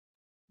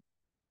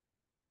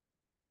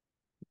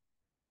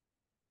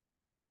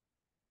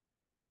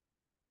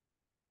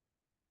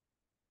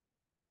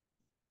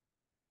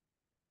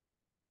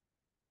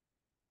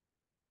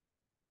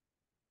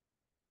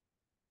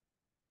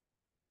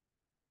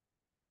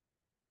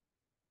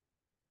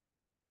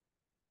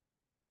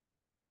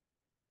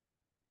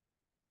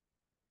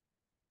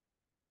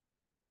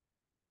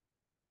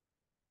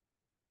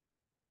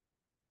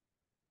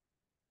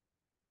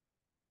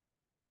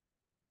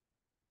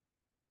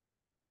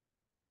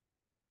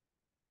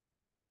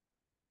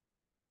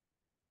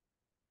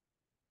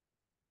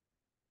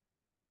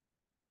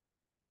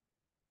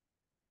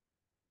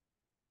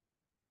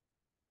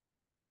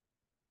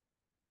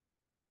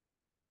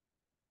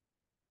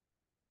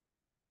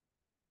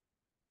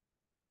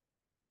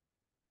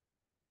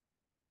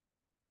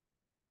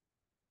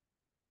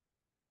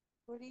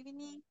Good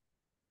evening.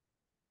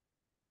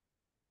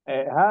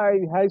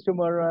 Hi,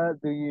 Samara.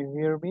 Do you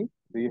hear me?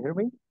 Do you hear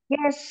me?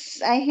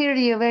 Yes, I hear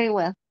you very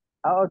well.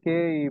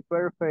 Okay,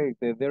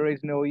 perfect. There is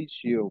no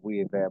issue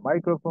with the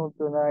microphone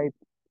tonight.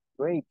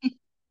 Great.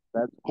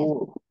 That's Yes.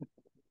 cool.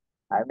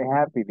 I'm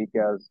happy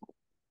because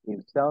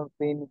if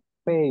something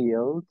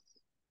fails,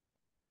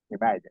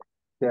 imagine,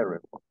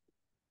 terrible.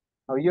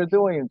 How you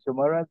doing,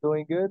 Samara?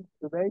 Doing good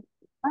today?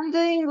 I'm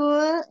doing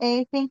good.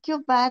 Thank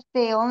you. But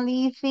the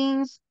only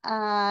things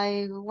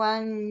I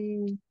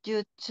want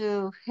you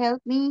to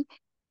help me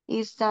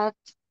is that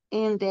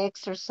in the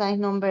exercise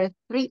number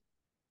 3.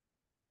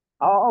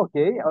 Oh,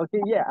 okay.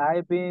 Yeah,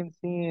 I've been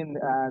seeing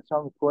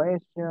some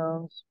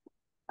questions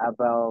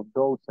about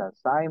those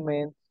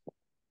assignments,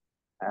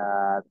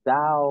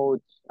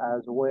 doubts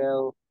as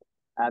well.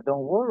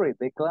 Don't worry,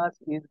 the class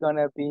is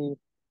gonna be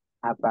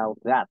about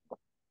that,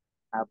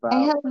 I about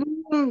have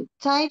been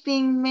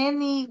typing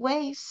many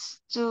ways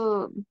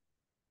to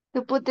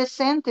put the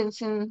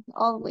sentence in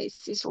always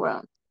is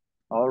wrong.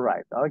 all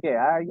right. Okay,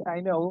 I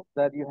know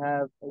that you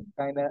have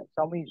kind of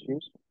some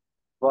issues,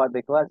 but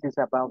the class is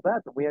about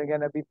that. We are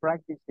gonna be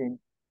practicing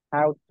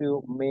how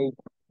to make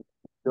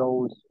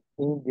those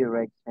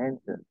indirect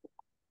sentences.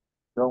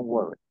 Don't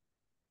worry,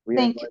 we are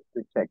Thank you.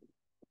 going to check.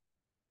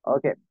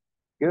 Okay,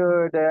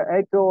 good.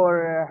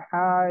 Hector,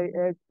 hi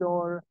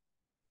Hector,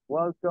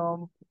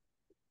 welcome.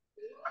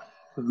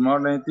 Good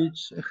morning,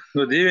 teacher.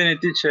 Good evening,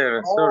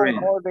 teacher. Oh, Sorry.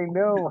 morning,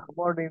 no,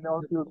 morning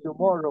until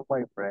tomorrow,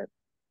 my friend.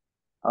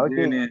 Good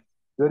Okay, evening.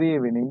 good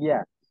evening.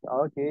 Yes.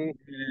 Okay,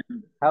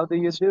 how do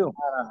you do?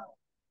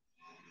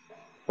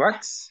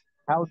 What?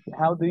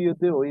 How do you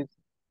do?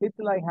 It's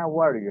like how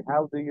are you?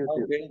 How do you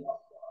do?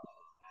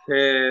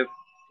 Okay. Uh,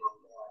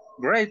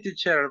 Great,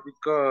 teacher,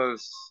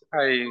 because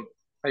I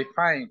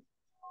find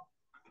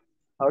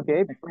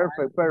Okay, I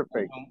perfect,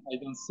 perfect. I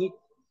don't sick.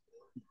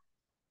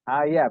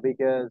 Yeah,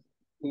 because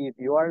if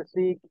you are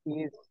sick,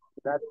 is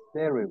that's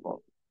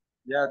terrible.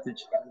 Yeah,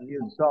 teacher.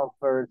 You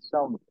suffer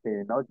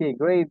something. Okay,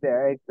 great,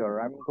 Hector.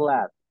 I'm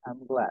glad.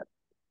 I'm glad.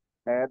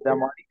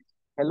 Damaris.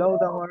 Hello,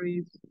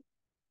 Damaris.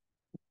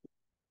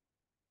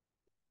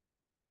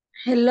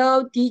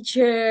 Hello,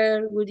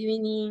 teacher. Good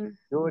evening.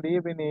 Good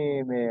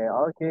evening.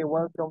 Okay,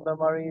 welcome,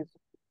 Damaris.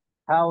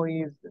 How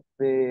is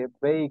the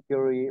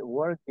bakery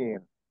working?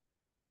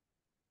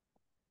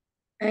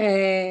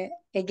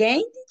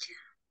 Again?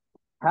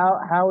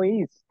 How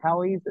is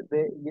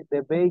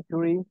the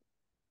bakery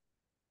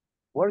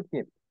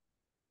working?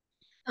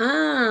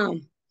 Ah,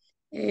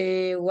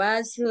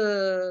 was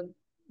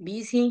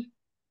busy.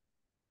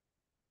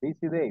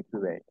 Busy day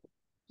today.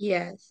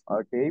 Yes.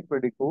 Okay,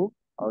 pretty cool.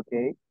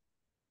 Okay,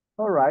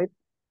 all right.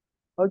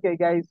 Okay,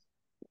 guys,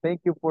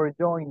 thank you for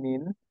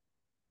joining.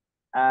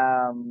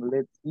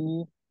 Let's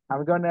see.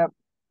 I'm gonna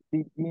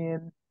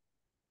begin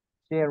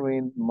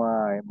sharing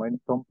my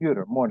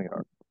computer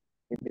monitor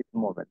in this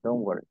moment. Don't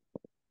worry.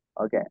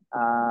 Okay.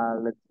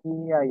 Let's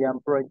see. I am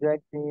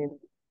projecting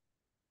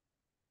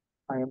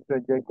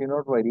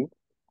already.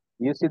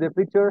 You see the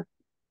picture?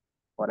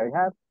 What I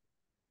have?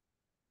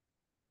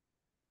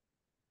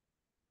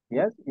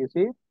 Yes, you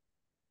see?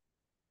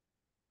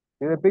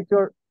 See the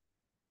picture?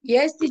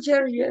 Yes,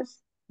 teacher.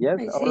 Yes. Yes.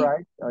 I All see.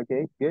 right.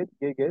 Okay. Good.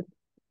 Good. Good.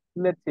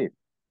 Let's see.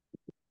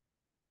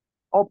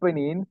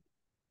 Opening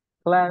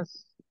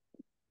class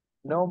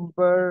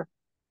number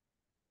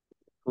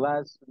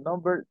class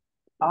number.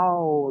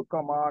 Oh,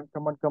 come on.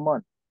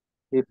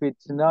 If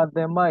it's not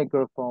the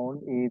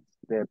microphone, it's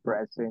the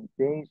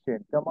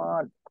presentation. Come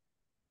on.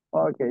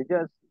 Okay,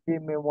 just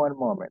give me one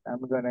moment.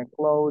 I'm gonna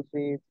close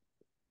it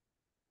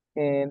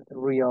and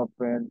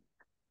reopen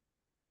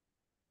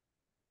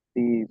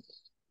this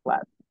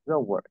class.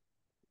 Don't worry.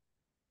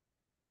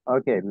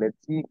 Okay, let's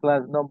see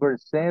class number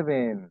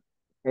 7.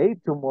 Hey,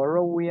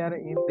 tomorrow we are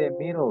in the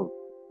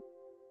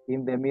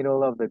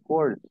middle of the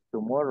course.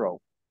 Tomorrow,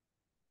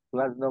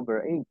 class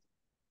number 8.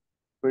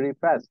 Pretty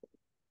fast.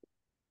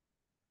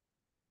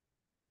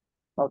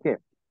 Okay,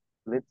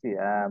 let's see.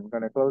 I'm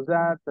gonna close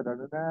that.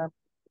 Da-da-da-da.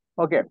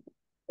 Okay,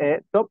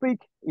 topic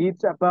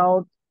it's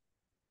about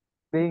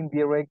the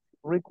indirect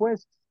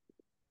request.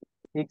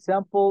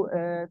 Example,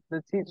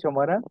 let's see,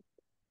 Shomara.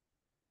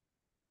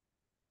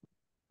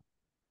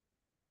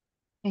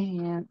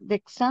 And the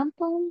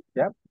example,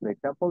 Yep, the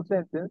example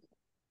sentence.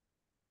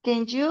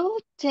 can you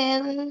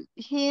tell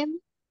him,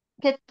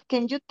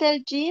 can you tell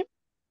Jim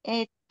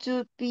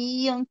to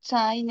be on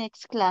time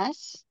next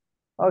class?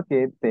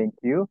 Okay, thank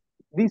you.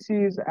 This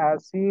is a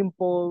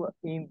simple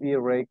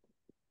indirect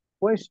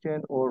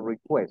question or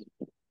request.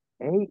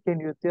 Hey, can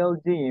you tell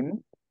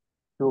Jim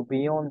to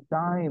be on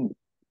time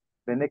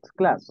the next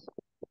class?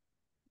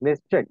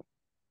 Let's check.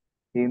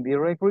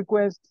 Indirect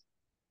request,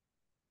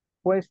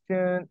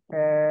 question,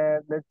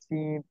 and let's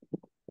see.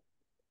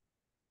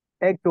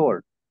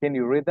 Hector, can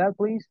you read that,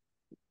 please?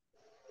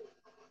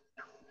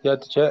 Yeah,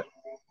 teacher.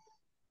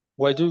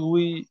 Why do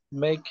we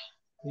make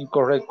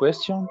incorrect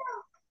question?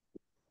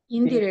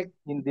 Indirect.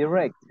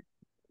 Indirect.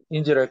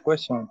 Indirect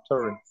question.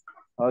 Sorry.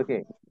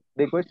 Okay.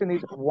 The question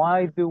is,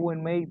 why do we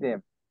make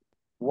them?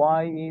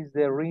 Why is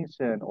the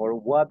reason, or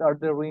what are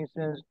the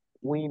reasons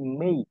we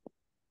make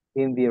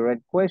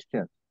indirect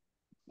questions?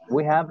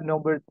 We have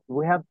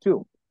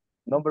two.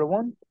 Number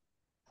one,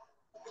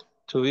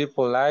 To be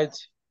polite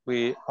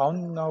with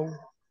unknown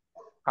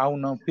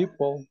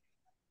people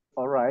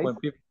all right. when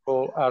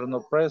people are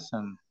not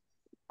present,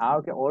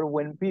 Okay, or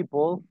when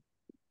people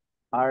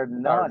are are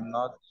not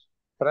not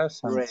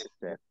present.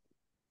 present.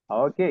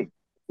 Okay,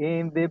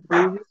 in the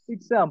previous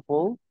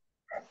example,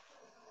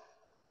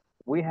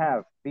 we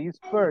have this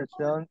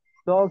person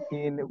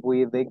talking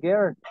with the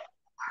girl.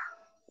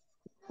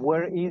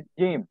 Where is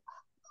Jim?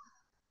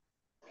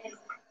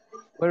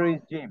 Where is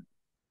Jim?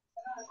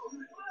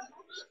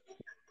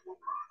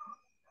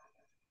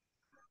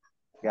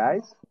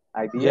 Guys,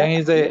 idea? Jen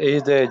is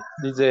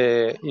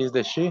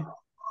the she.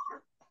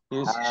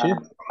 Is Uh, she?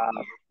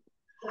 uh,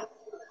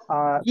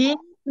 uh, Jim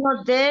is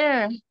not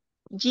there.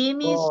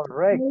 Jim is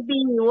correct,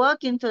 maybe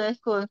walking to the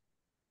school.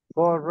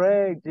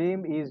 correct.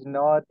 Jim is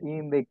not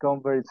in the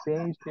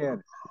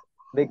conversation.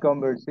 The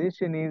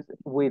conversation is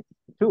with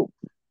two.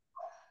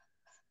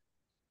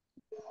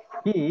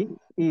 He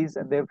is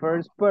the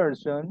first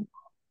person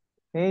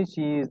and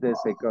she is the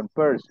second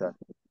person.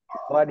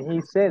 But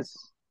he says,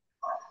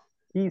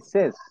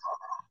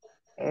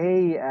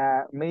 hey,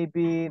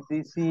 maybe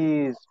this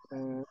is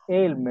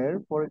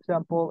Elmer, for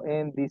example,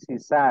 and this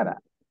is Sarah.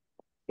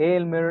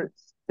 Elmer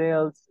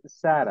tells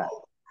Sarah,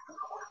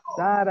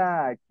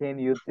 Sarah, can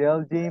you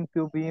tell Jim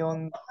to be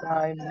on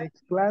time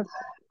next class?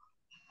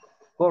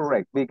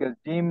 Correct, because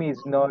Jim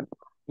is not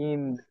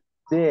in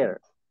there,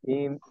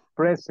 in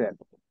present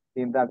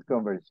in that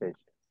conversation.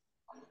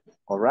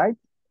 All right?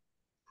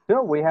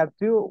 So we have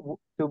to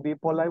be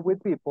polite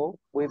with people,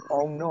 with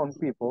unknown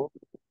people,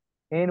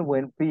 and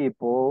when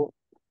people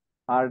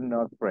are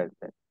not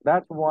present.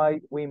 That's why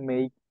we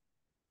make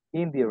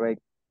indirect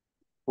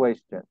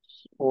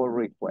questions or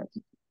requests.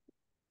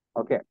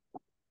 Okay,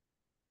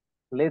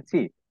 let's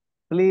see.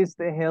 Please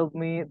help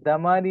me,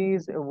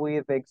 Damaris,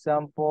 with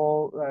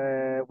example,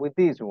 with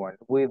this one,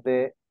 with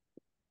the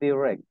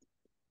direct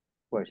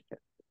question.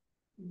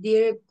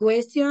 Dear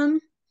question,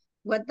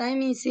 what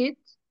time is it?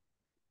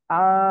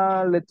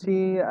 Let's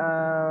see,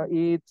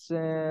 it's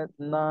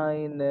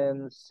 9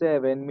 and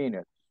 7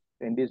 minutes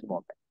in this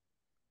moment.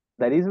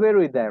 That is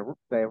very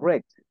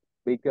direct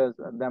because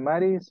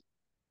Damaris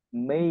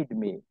made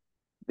me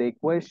the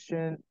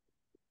question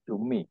to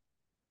me.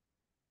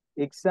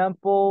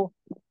 Example,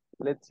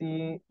 let's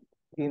see,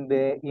 in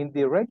the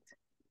indirect.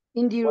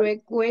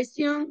 Indirect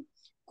question,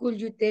 could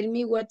you tell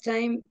me what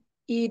time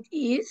it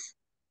is?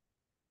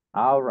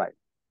 All right.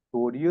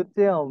 Could you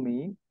tell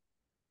me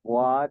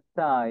what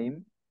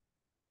time?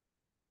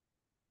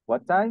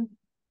 What time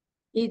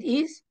It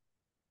is?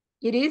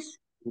 It is?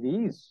 it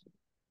is?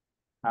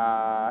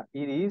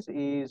 It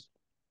is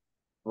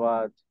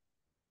what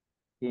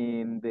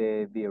in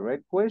the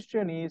direct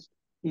question is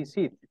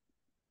it?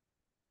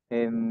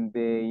 And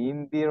the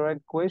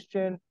indirect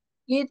question,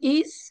 It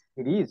is?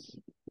 it is.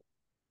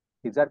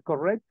 Is that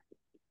correct?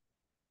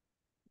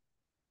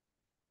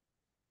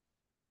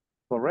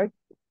 Correct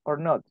or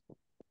not?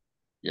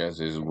 Yes,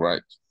 it's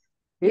right.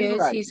 It's Yes,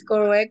 right. it's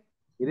correct.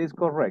 It is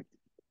correct.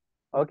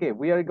 Okay,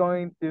 we are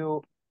going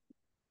to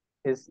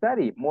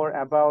study more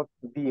about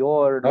the No,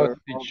 order of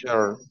the.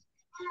 teacher.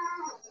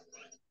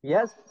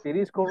 Yes, it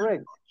is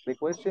correct. The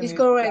question It's is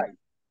correct.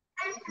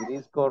 right. It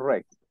is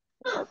correct.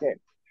 Okay,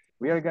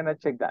 we are gonna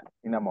check that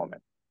in a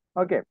moment.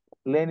 Okay,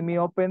 let me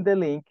open the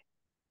link.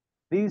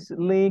 This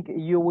link,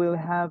 you will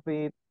have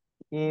it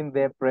in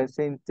the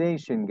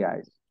presentation,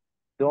 guys.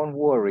 Don't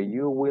worry,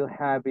 you will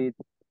have it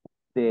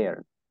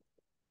there.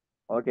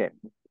 Okay,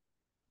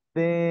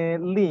 the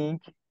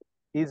link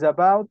is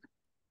about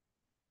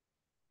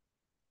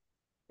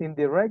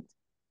indirect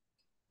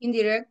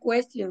Indirect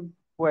question.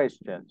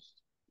 questions.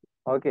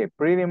 Okay,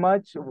 pretty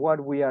much what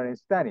we are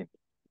studying.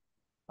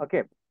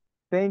 Okay,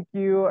 thank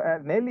you,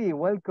 Nelly.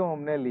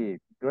 Welcome, Nelly.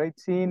 Great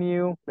seeing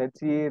you. Let's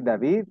see,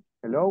 David.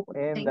 Hello,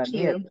 and Thank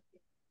Daniel. you.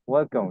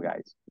 Welcome,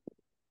 guys.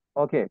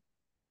 Okay,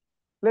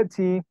 let's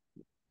see.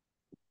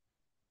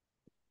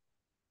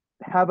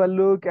 Have a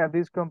look at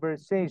this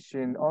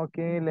conversation.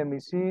 Okay, let me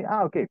see.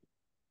 Okay,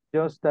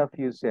 just a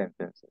few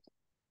sentences.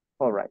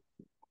 All right.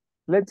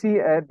 Let's see,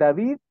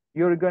 David,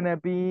 you're gonna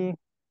be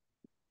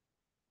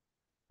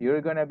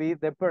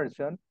the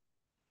person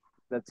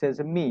that says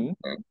me,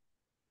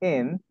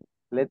 and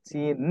let's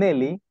see,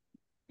 Nelly,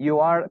 you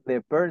are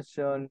the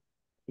person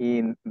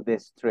in the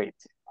street.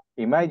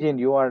 Imagine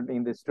you are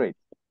in the street.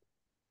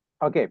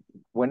 Okay,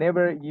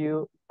 whenever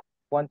you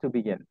want to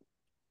begin.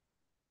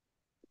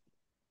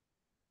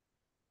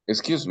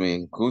 Excuse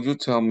me, could you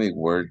tell me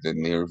where the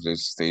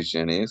nearest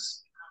station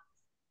is?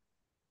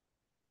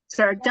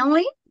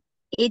 Certainly,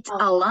 it's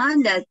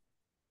along that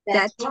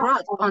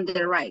road on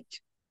the right.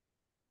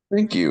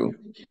 Thank you.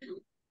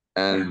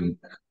 And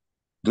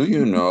do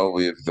you know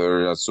if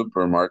there's a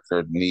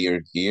supermarket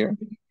near here?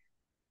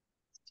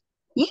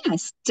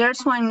 Yes,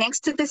 there's one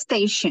next to the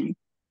station.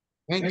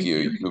 Thank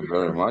you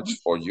very much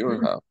for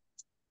your help.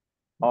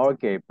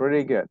 Okay,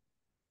 pretty good.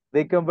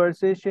 The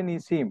conversation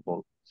is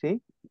simple. See?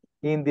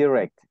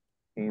 Indirect.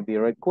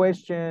 Indirect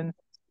question.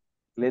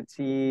 Let's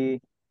see.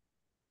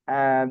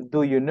 And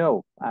do you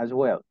know as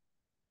well?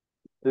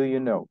 Do you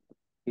know?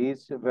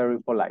 Is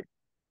very polite.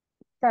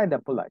 Kind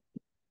of polite.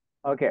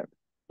 Okay.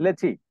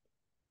 Let's see.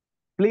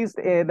 Please,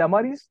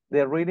 Damaris,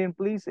 the reading,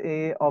 please,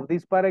 of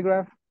this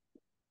paragraph.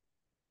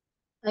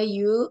 I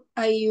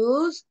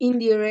use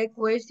indirect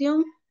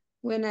question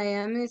when I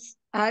am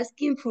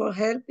asking for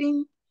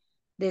helping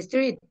the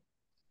street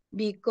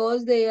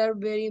because they are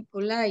very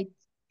polite.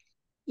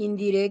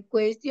 Indirect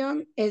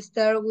question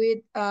start with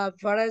a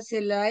phrase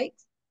like,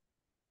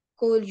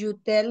 could you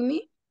tell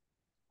me?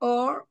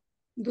 Or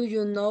do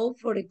you know,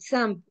 for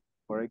example?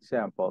 For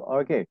example,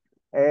 okay.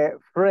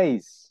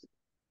 Phrase.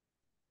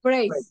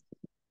 Phrase.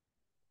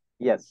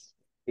 Yes,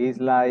 it's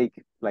like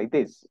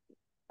this.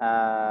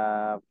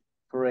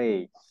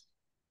 Phrase.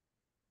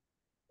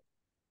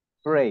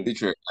 Phrase.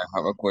 Teacher, I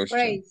have a question.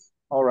 Phrase.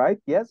 All right,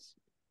 yes.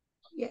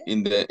 Yes.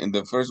 In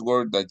the first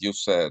word that you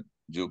said,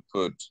 you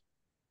put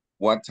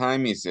what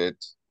time is it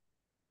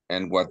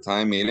and what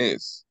time it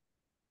is.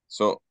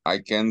 So I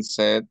can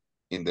set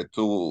in the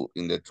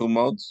two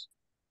modes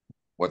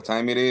what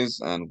time it is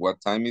and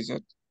what time is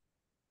it.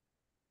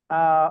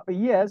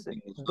 Yes,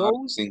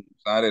 those. Sin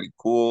usar el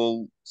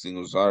cool, sin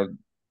usar,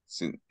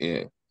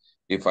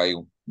 if I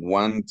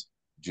want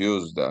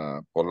use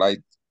the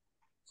polite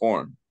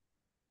form.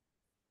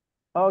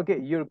 Okay,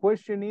 your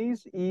question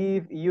is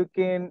if you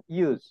can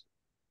use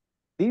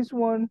this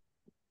one.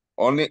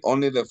 Only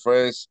the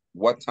phrase,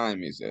 what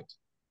time is it?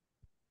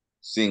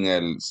 Sin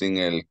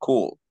el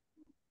cool.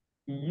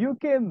 You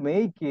can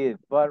make it,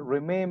 but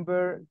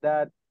remember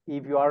that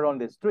if you are on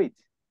the street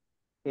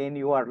and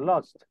you are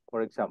lost,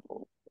 for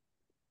example,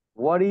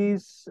 what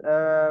is,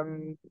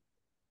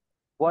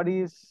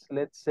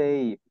 let's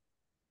say,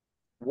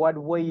 what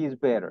way is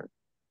better,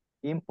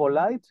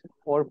 impolite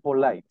or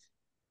polite?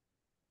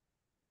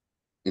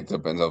 It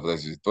depends of the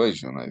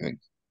situation, I think.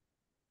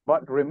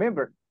 But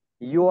remember,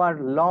 you are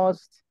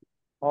lost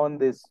on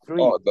the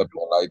street. Oh, the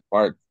polite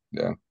part,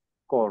 yeah.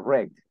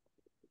 Correct.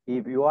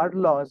 If you are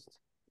lost,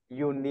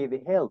 you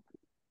need help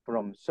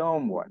from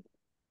someone.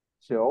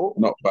 So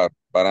No, but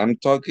I'm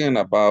talking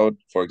about,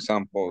 for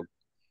example,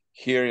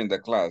 here in the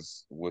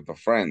class with the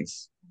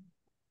friends.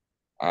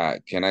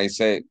 Can I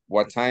say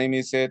what time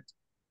is it?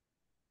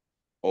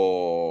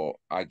 Or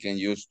I can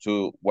use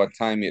to what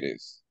time it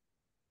is.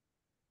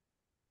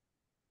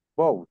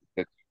 both.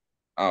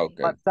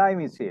 Okay. What time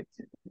is it?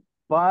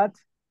 But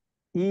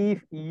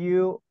if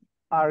you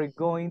are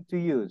going to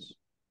use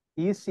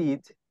is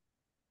it,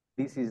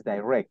 this is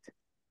direct.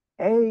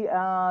 Hey,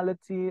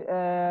 let's see,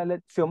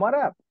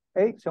 Xiomara.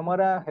 Hey,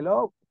 Xiomara,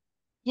 hello.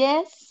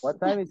 Yes, What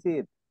time is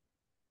it?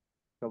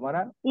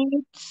 Xiomara?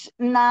 it's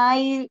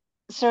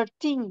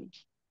 9:13.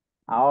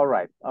 All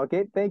right.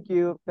 Okay, thank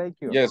you. Thank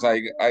you. Yes, I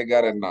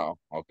got it now.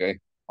 Okay.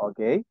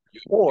 Okay.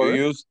 You Or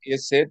use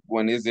is it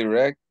when it's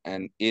direct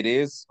and it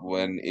is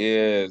when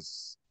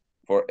is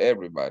for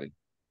everybody.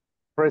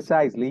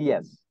 precisely,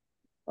 yes.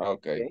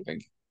 Okay, Okay.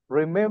 thank you.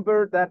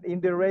 Remember that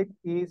indirect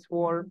is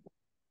for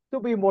to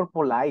be more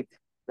polite.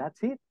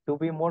 That's it. To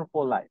be more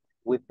polite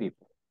with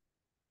people.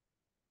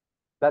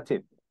 That's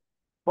it.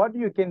 But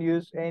you can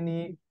use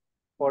any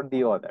or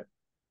the other.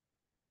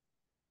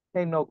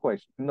 Hey, no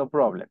question, no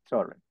problem.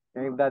 Sorry.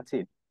 Okay, that's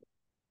it.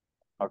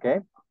 Okay.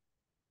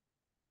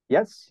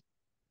 Yes.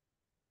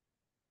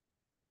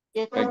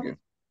 Yes, Thank you.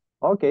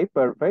 Okay,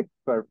 perfect,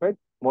 perfect.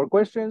 More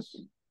questions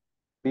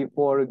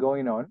before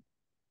going on?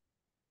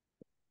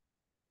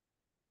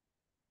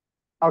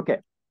 Okay,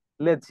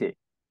 let's see.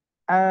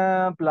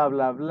 Blah, blah,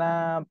 blah,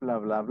 blah,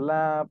 blah, blah,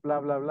 blah,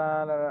 blah,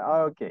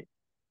 blah. Okay,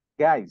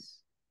 guys,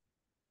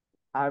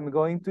 I'm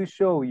going to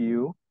show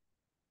you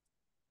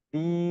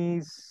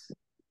this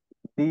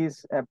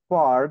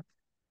part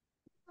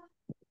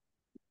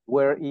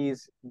where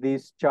is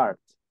this chart.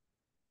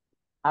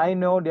 I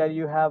know that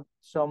you have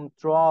some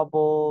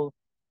trouble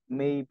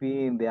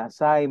maybe in the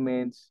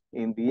assignments,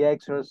 in the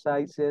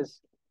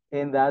exercises,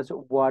 and that's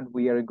what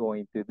we are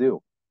going to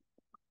do.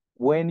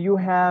 When you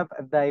have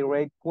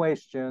direct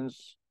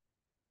questions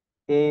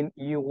and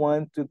you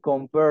want to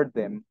convert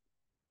them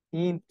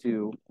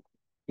into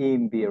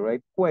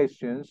indirect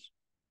questions,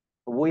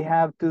 we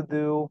have to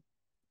do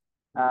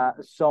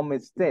some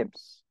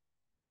steps.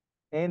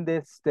 And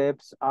the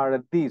steps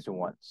are these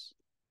ones.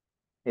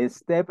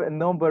 Step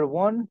number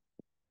one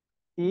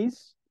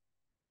is,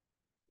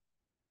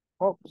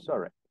 oh,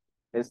 sorry.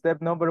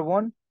 Step number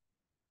one,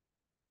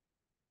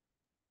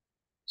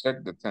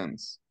 Check the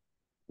tense.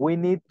 we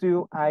need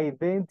to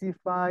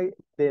identify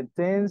the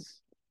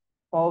tense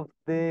of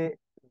the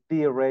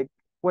direct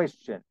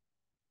question.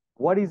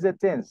 What is the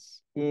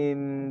tense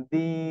in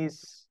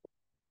this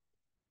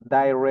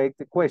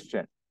direct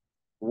question?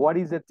 What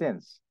is the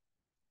tense?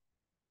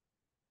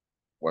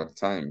 What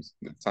times?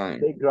 The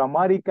time. The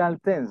grammatical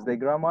tense, the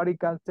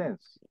grammatical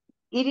tense.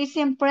 it is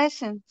in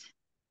present.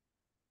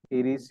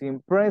 It is in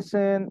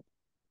present,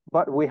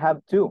 but we have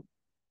two.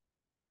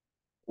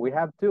 We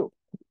have two.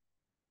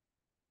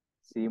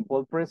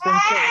 Simple present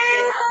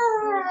tense.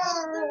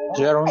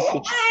 Gerund.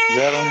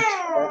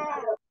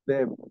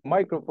 The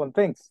microphone,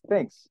 thanks.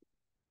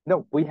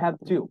 No, we have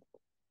two.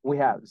 We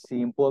have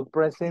simple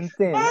present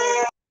tense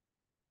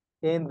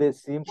and the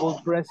simple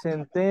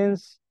present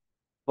tense,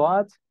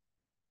 but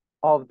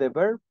of the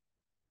verb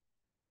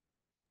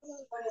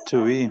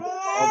To be. of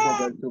the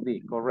verb to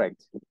be,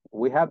 correct.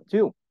 We have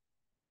two.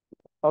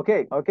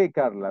 Okay,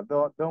 Carla,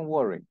 don't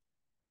worry.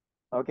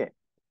 Okay.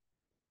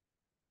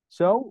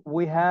 So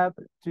we have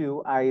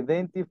to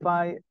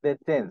identify the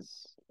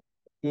tense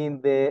in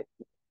the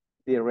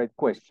direct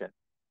question.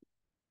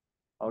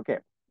 Okay.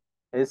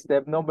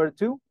 Step number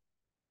 2.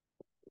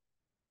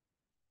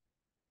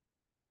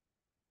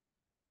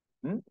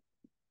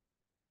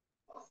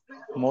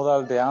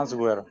 Modal the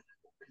answer.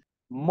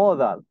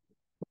 Modal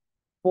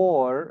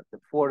for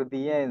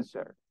the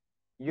answer.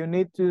 You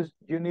need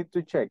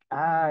to check.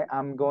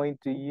 I'm going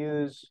to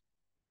use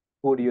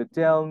could you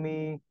tell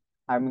me?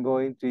 I'm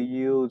going to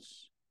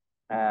use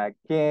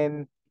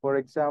can, for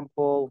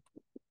example,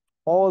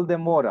 all the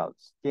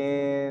modals,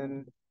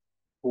 can,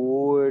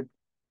 could,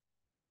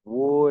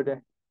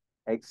 would,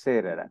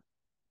 etc.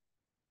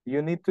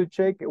 You need to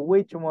check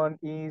which one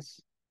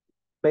is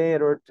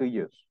better to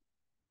use.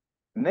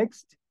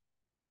 Next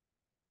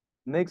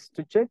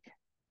to check.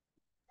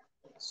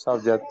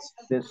 Subject.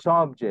 The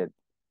subject.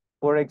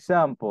 For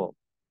example,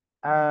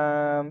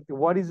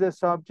 what is the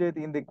subject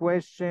in the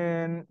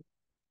question?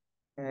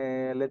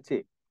 Let's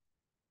see.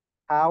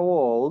 How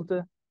old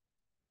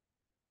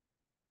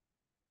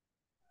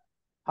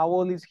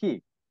is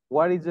he?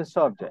 What is the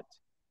subject?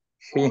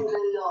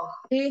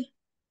 He.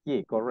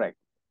 He, correct.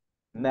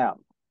 Now,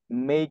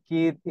 make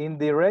it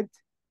indirect.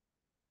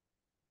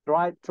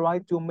 Try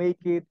to make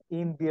it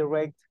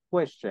indirect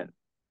question.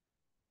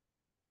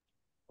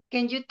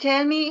 Can you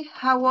tell me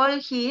how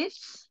old he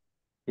is?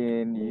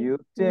 Can you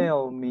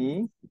tell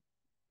me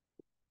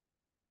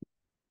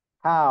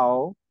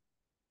how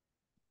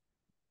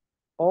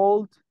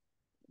old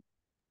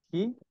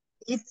he?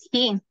 It's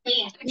he.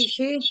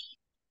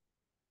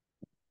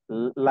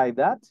 Like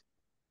that?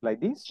 Like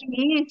this?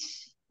 He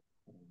is.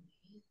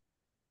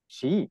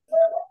 She.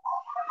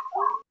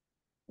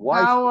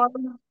 Why? How old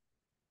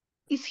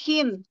is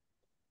him?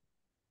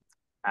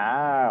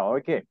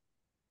 Okay.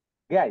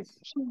 Guys,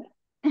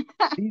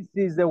 this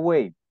is the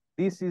way.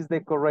 This is the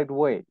correct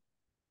way.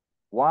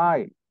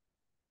 Why?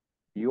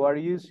 You are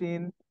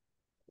using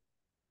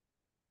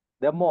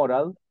the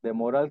modal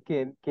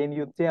can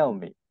you tell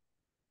me?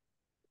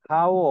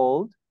 How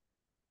old?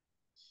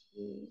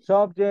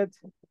 Subject.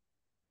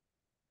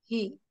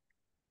 He.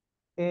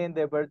 And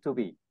the verb to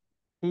be.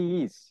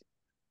 He is.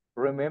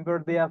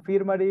 Remember the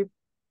affirmative?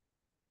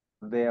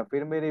 The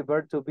affirmative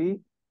verb to be.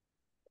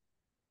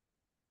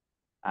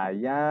 I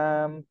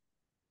am.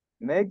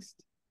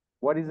 Next.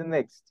 What is the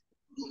next?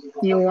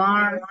 You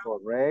are.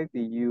 Correct.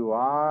 You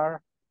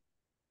are.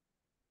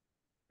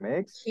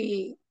 Next.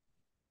 He.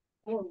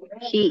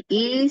 He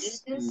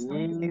is.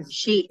 He is.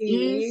 She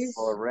is.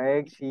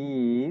 Correct.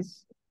 She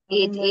is.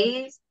 It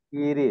is.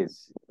 It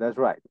is. That's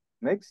right.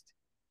 Next.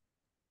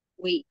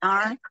 We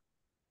are.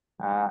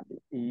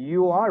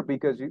 You are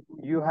because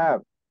you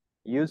have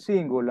you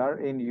singular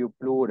and you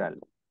plural.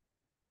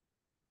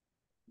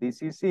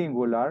 This is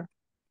singular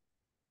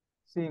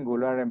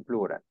and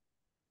plural.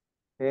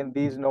 And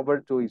this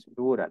number 2 is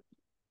plural.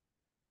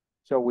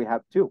 So we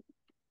have two.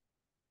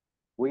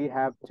 We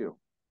have two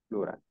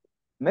plural.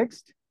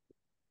 Next.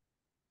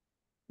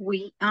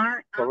 We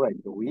are. Correct.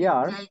 We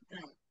are.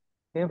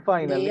 And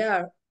finally, They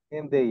are.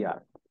 and they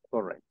are.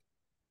 Correct.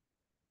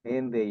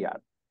 And they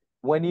are.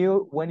 When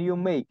you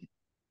make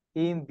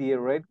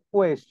indirect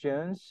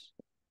questions,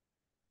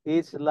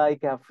 it's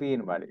like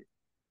affirmative.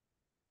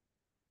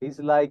 It's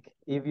like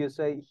if you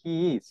say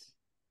he is.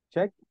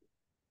 Check.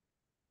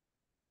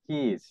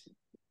 He is.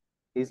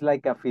 It's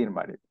like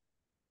affirmative.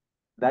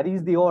 That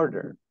is the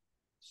order.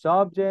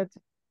 Subject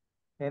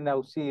and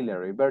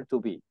auxiliary, verb to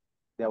be,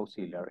 the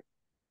auxiliary.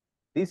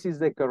 This is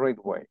the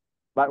correct way.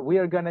 But we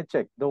are gonna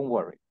check, don't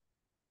worry.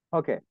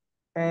 Okay.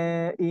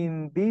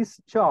 In this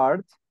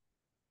chart,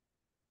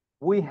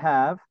 we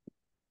have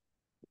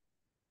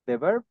the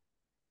verb.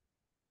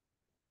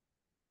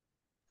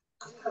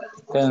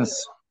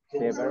 Tense.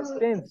 The verb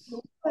tense.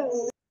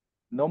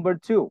 Number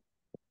 2,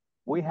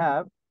 we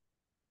have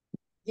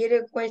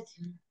Direct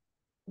question.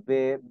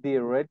 the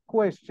direct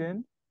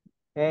question.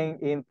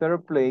 And in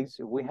third place,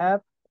 we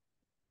have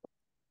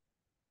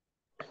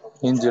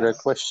Indirect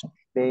question.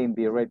 the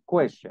indirect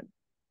question.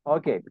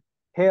 Okay,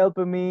 help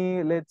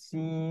me. Let's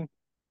see.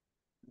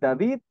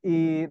 David,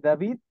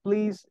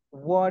 please,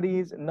 what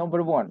is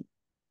number 1?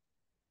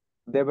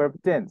 The verb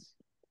tense.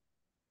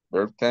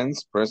 Verb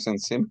tense,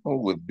 present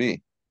simple with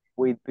be.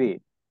 With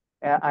be.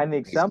 An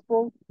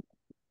example?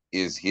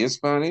 Is he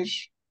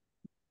Spanish?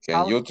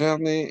 Can you tell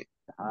me?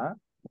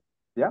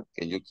 Yeah.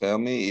 Can you tell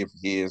me if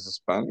he is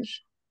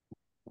Spanish?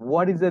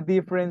 What is the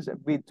difference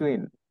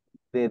between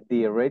the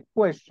direct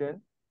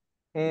question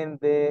and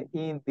the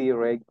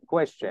indirect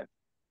question?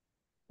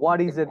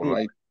 What is the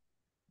difference?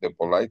 The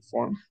polite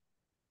form.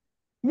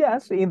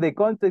 Yes, in the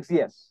context,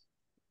 yes.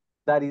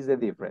 That is the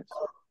difference.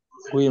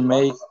 We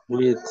make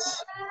with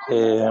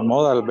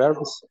modal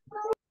verbs.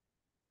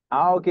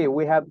 Okay,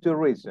 we have two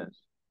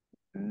reasons.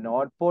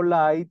 Not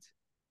polite,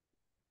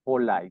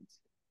 polite.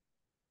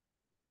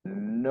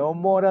 No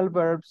modal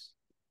verbs,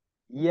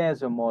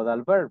 yes,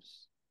 modal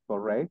verbs,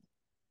 correct?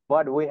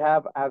 But we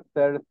have a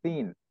third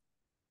thing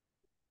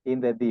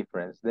in the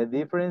difference. The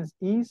difference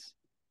is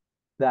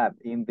that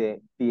in the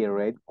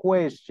direct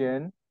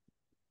question,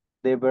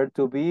 the verb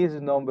to be is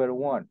number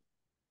one.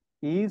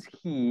 Is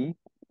he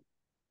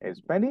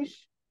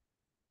Spanish?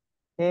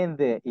 And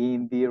the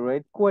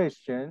indirect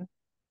question,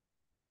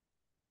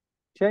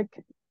 check.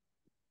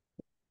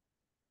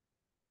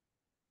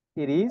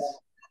 It is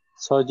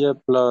Subject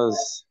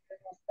plus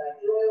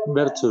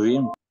verb to be.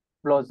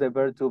 plus the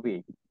verb to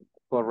be,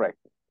 correct.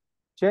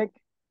 Check.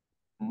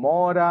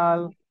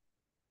 Moral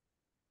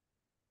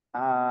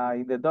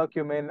in the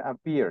document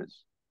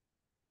appears.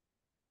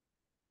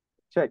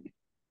 Check.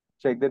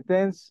 Check the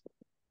tense.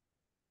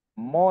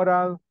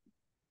 Moral.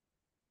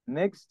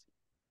 Next.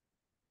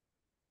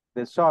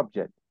 The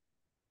subject.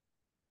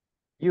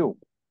 You.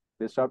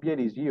 The subject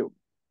is you.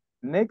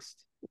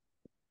 Next.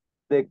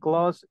 The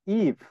clause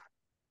if.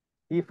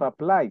 If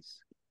applies.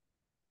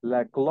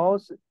 La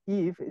clause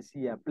if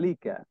se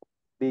aplica.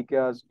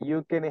 Because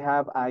you can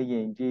have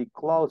ing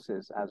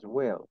clauses as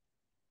well.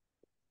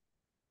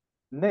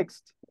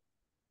 Next.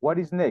 What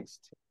is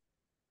next?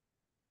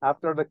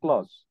 After the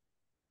clause.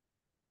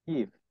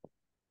 If.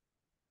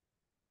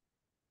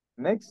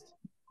 Next.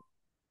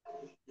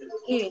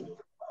 He.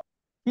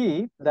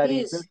 He, that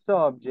is the Is.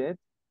 subject.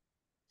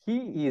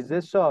 He is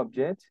the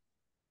subject.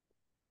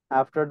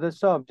 After the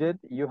subject,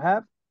 you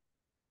have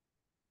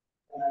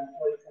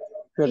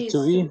Verb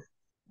to be.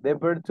 the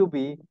verb to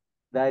be,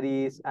 that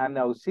is an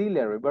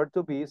auxiliary. Verb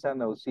to be is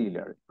an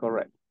auxiliary,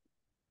 correct.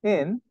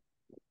 And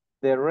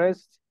the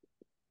rest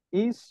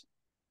is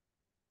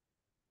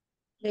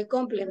The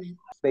complement.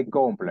 the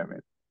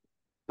complement.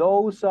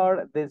 Those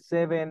are the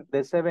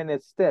seven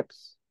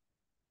steps.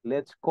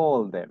 Let's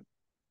call them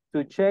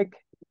to check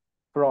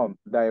from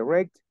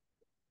direct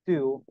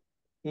to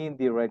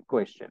indirect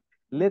question.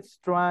 Let's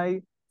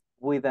try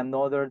with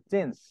another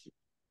tense.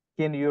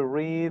 Can you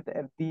read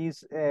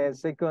this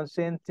second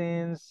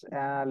sentence?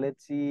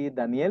 Let's see,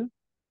 Daniel.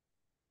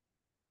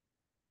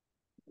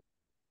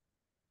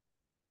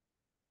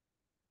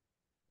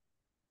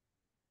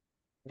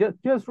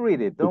 Just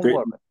read it, don't Okay.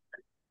 worry.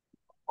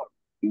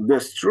 The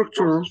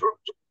structure.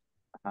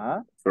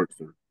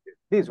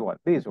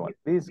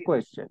 This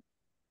question.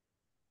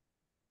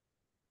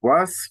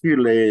 Was he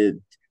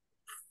late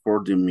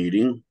for the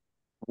meeting?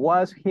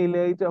 Was he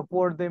late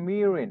for the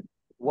meeting?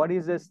 What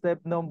is the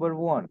step number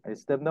one?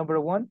 Step number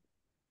one?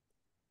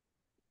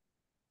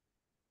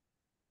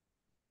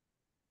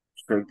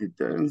 Check the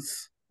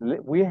tense.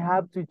 We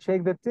have to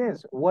check the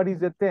tense. What is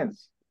the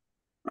tense?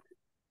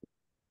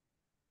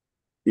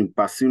 In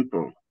past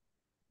simple.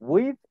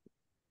 With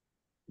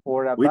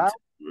or about?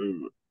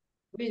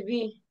 With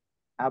be.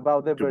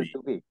 About the verb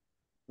to be.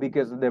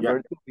 Because the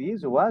verb to be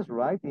is was,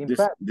 right? In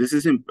past. This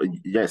is in,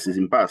 yes, it's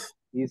in past.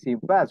 It's in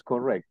past,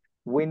 correct.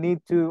 We need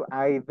to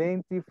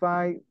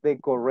identify the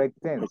correct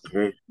tense.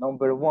 Okay.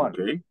 Number one.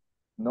 Okay.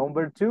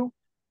 Number two.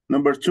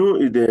 Number two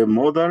is the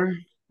modal.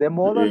 The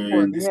modal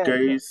for in this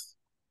case.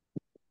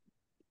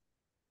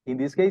 In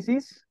this case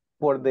is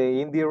for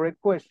the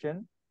indirect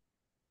question.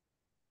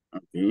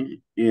 Okay.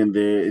 And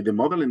the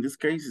model in this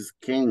case is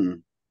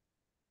can.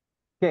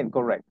 Can,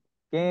 correct.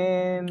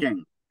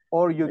 Can.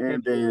 Or you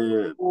can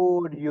use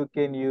would, you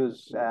can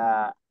use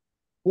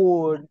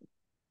would,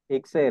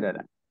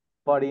 etc.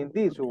 But in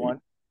this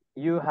one,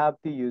 you have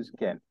to use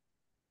can.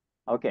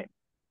 Okay.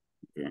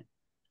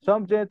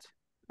 Subject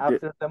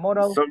after the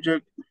modal.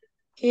 Subject.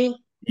 He.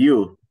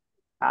 You.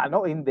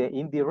 No, in the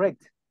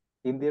indirect.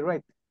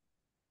 Indirect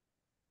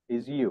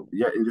is you.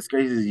 Yeah, in this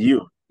case is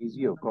you. Is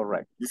you,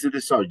 correct. This is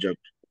the subject.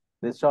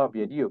 The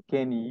subject, you.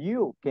 Can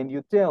you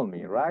tell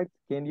me, right?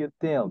 Can you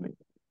tell me?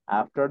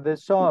 After the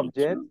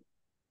subject.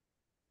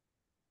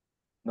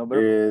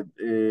 Number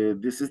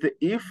this is the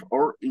if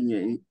or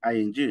in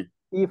ing.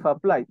 If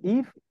applies.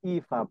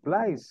 If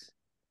applies.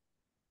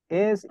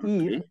 As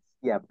if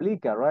se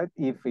aplica, right?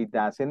 If it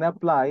doesn't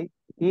apply,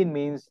 it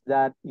means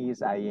that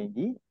is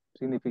ing.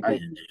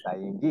 Signification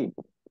is ing.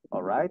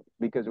 All right?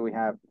 Because we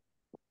have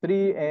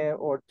three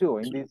or two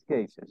in these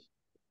cases.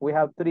 We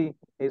have three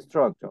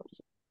structures.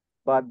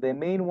 But the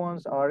main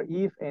ones are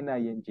if and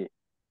ing.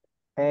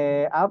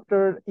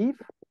 After if.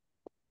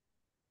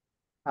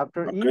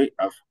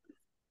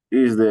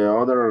 Is the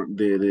other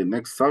the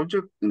next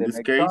subject in this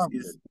case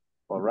subject. is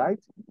all right.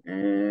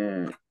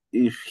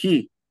 If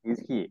he is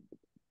he.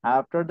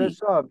 After the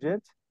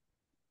subject,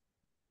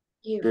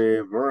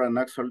 the verb and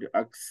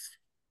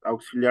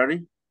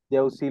auxiliary. The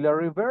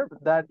auxiliary verb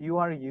that you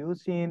are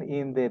using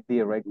in the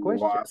direct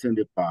question. Was in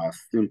the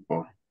past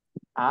simple.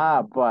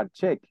 But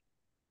check.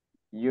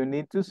 You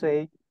need to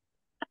say,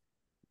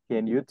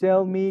 can you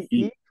tell me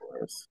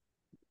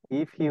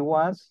if he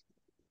was?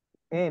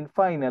 And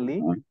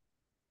finally,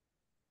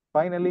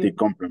 the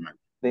complement.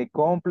 The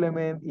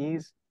complement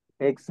is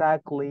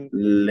exactly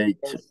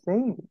Late.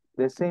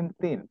 the same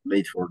thing.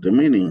 Late for the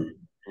meeting.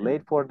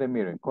 Late for the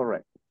meeting,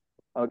 correct.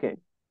 Okay,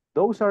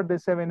 those are the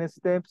 7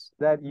 steps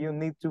that you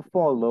need to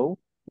follow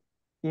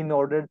in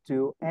order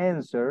to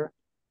answer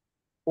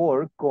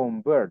or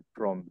convert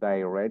from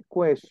direct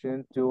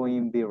question to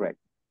indirect.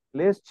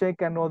 Let's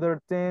check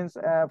another tense.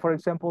 For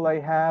example, I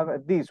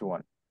have this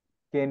one.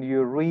 Can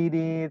you read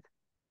it?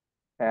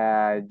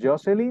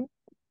 Jocelyn?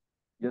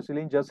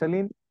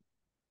 Jocelyn?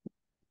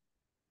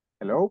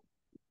 Hello?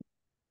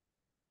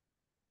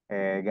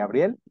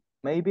 Gabriel,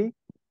 maybe?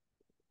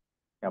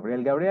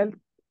 Gabriel?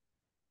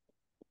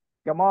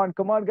 Come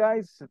on,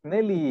 guys.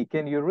 Nelly,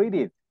 can you read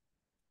it?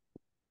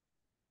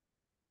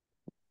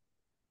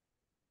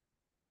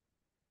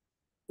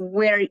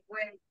 Where are you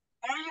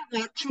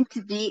watching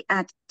TV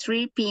at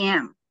 3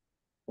 p.m.?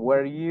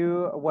 Were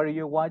you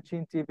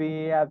watching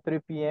TV at 3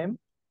 p.m.?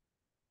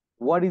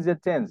 What is the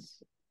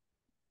tense?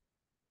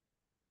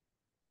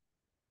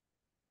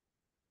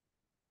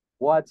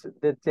 What's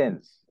the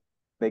tense?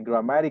 The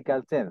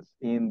grammatical tense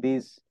in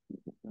this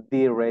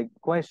direct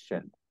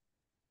question.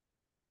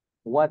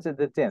 What's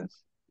the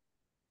tense?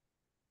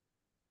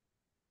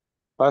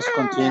 Past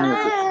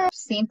continuous.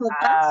 Simple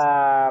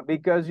past.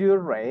 Because you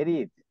read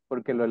it.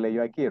 Porque lo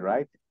leyó aquí,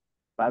 right?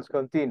 Past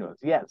continuous.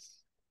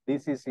 Yes.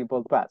 This is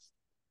simple past.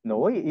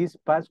 No, it's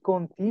past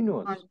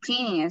continuous.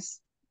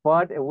 Continuous.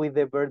 But with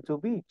the verb to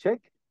be. Check.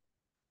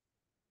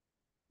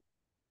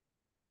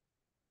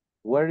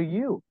 Were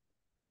you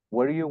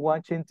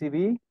watching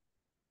TV?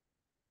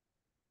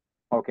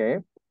 Okay.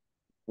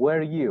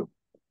 Were you?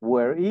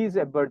 Where is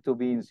a verb to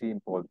be in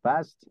simple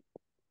past?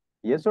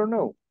 Yes or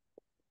no?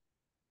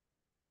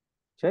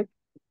 Check.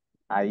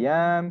 I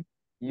am,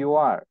 you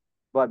are.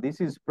 But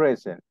this is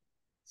present.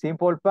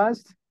 Simple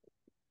past?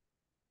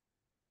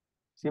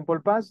 Simple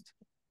past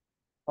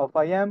of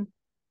I am?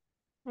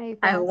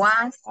 I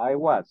was. I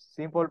was.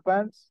 Simple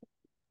past?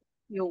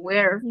 You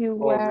were.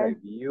 Correct.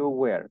 You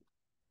were.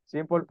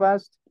 Simple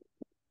past?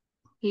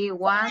 He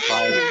was.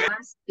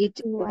 It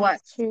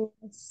was.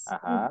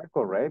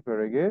 Correct.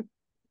 Very good.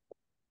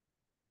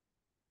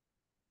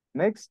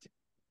 Next.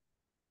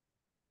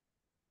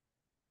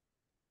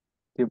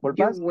 Simple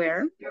You past?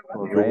 were.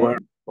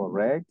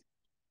 Correct.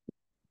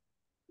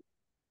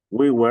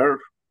 We were.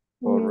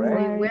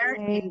 Correct. We were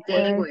and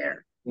they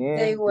were.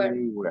 They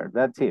were.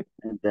 That's it.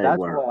 That's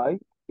why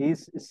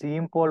it's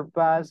simple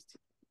past,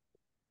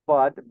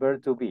 but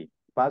verb to be.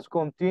 Past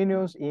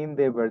continuous in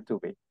the verb to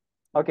be.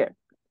 Okay.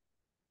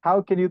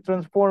 How can you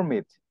transform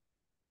it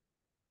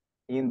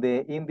in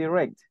the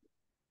indirect?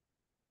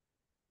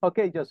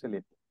 Okay,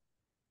 Jocelyn.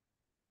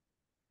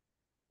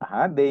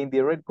 The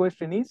indirect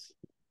question is?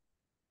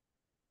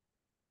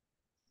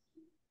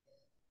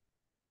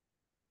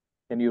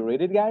 Can you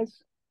read it,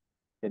 guys?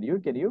 Can you?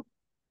 Can you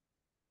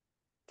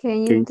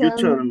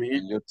tell me?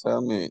 Can you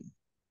tell me?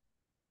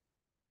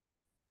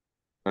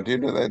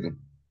 Continue then.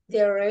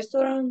 The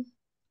restaurant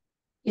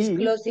is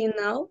closing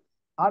now.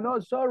 Oh, no,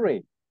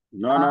 sorry.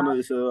 No,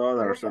 this is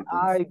other sentence.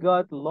 I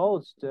got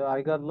lost.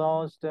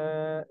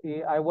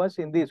 I was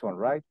in this one,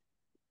 right?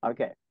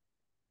 Okay.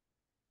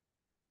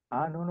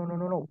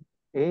 No.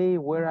 Hey,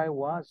 where I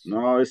was?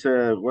 No, it's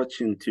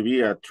watching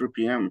TV at 3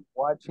 p.m.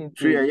 Watching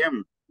 3 TV.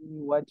 a.m.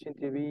 Watching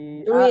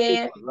TV.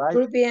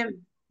 3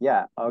 p.m.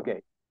 Yeah,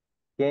 okay.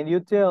 Can you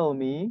tell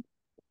me?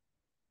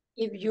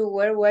 If you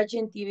were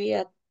watching TV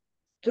at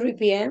 3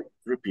 p.m.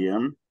 3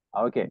 p.m.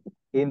 Okay.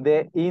 In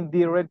the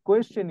indirect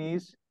question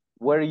is,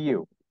 were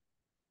you?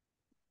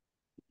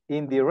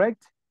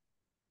 Indirect?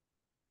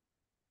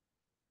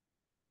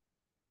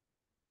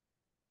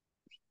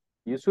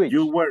 You switch.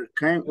 You were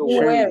changing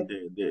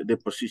the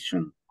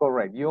position.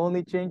 Correct. You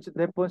only change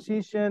the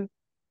position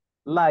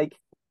like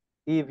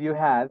if you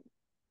had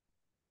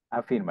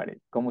affirmative.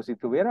 Como si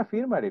tuviera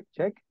affirmative.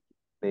 Check.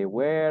 They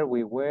were,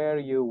 we were,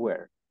 you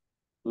were.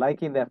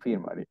 Like in the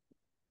affirmative.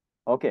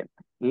 Okay.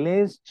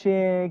 Let's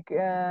check.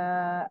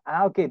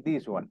 Okay,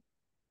 this one.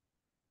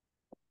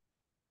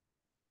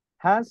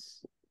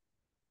 Has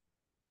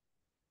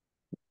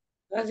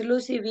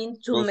Lucy been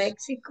to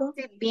Mexico?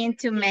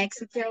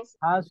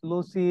 Has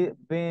Lucy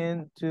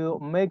been to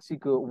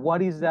Mexico?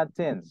 What is that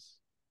tense?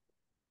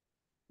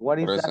 What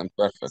is Present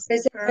that? perfect.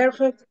 Present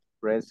perfect.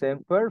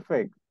 Present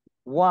perfect.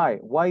 Why?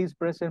 Why is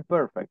present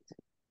perfect?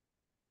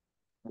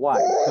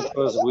 Why?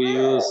 Because we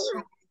use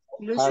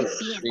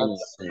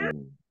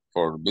Been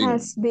for being.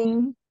 Has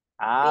been.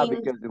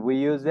 Because we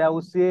use the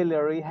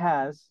auxiliary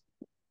has,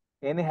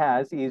 and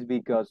has is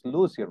because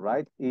Lucy,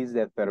 right, is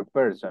the third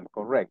person,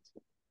 correct?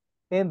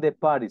 And the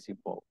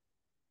participle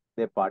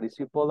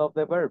of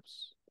the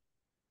verbs.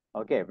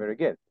 Okay, very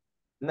good.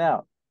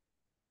 Now,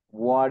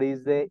 what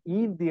is the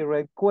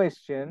indirect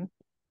question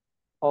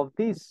of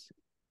this?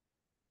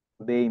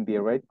 The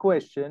indirect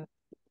question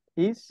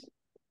is?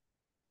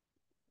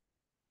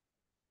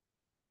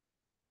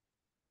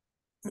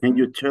 Can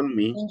you tell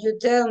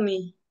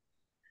me?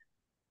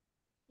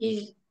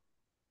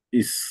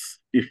 Is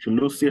if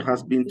Lucy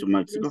has been to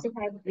Mexico? Lucy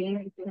has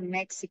been to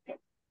Mexico.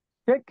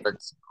 Check.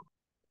 Mexico.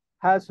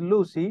 Has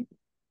Lucy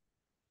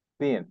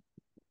been.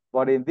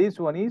 But in this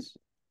one is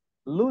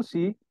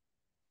Lucy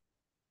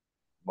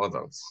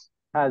Models.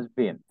 has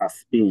been.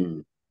 Has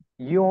been.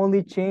 You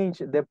only change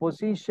the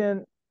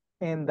position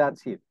and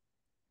that's it.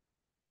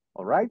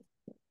 All right?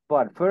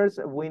 But first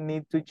we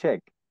need to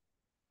check.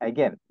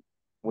 Again,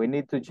 we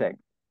need to check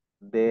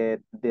the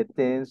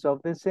tense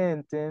of the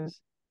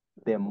sentence,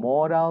 the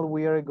modal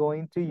we are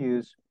going to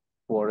use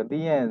for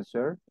the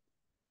answer,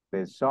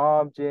 the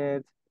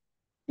subject,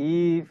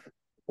 if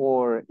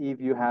or if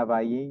you have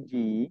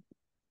ing,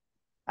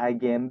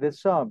 again the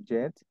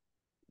subject,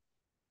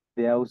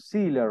 the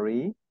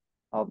auxiliary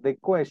of the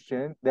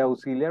question, the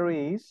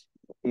auxiliary is,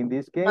 in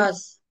this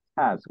case,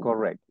 has,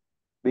 correct.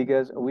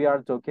 Because we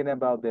are talking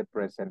about the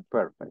present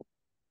perfect,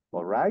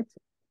 all right?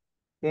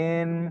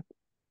 And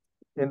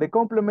the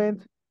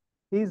complement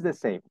is the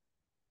same.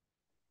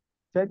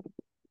 Check,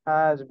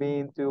 has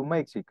been to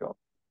Mexico,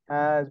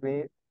 has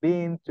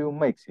been to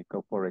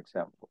Mexico, for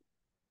example.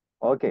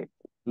 Okay,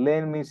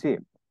 let me see.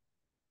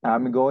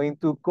 I'm going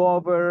to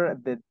cover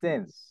the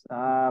tense,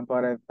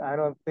 but I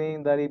don't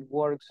think that it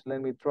works.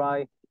 Let me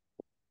try.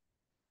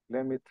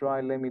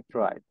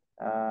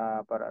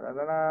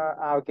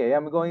 Okay,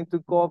 I'm going to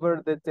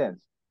cover the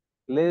tense.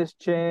 Let's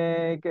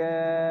check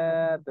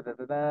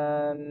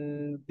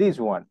this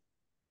one.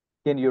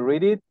 Can you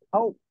read it?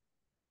 Oh,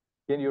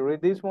 can you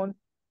read this one?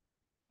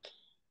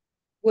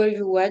 Were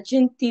you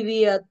watching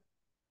TV at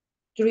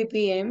 3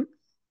 p.m.?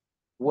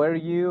 Were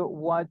you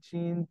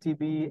watching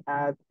TV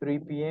at 3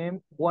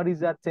 p.m.? What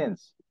is that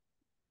tense?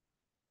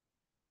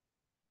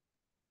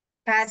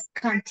 Past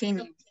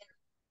continuous.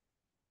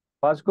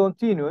 Past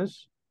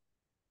continuous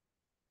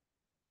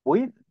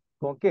with,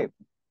 ¿con qué?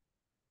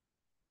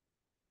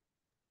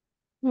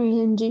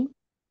 ing.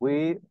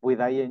 With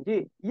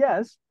ing.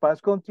 Yes,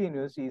 past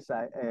continuous is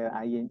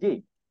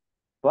ing.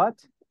 But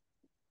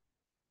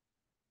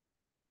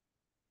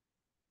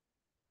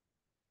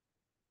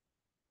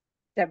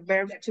The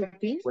verb to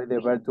be. with the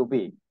verb to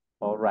be.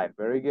 All right,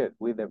 very good.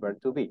 With the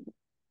verb to be.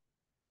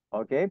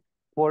 Okay.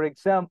 For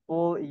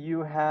example,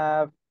 you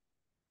have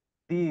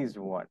this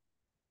one.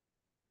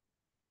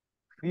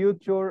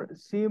 Future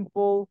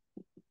simple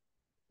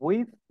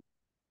with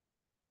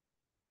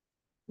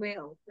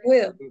Will.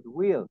 it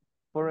will.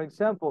 For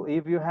example,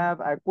 if you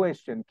have a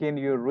question, can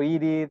you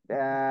read it,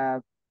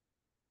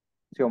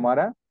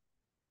 Xiomara?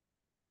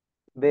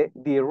 The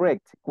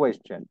direct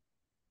question.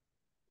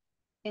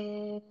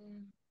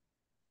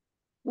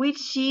 Will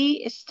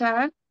she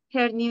start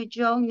her new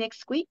job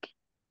next week?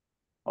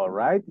 All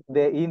right.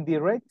 The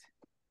indirect.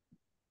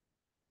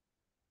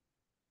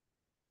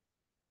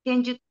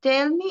 Can you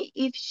tell me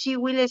if she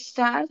will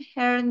start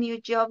her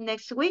new job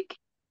next week?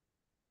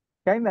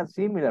 Kind of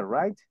similar,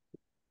 right?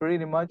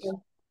 Pretty much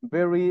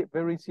very,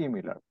 very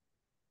similar.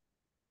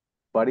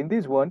 But in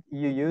this one,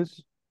 you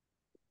use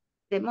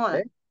The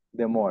model.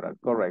 the modal,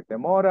 correct. The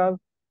modal,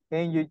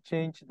 and you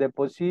change the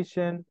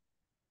position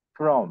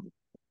from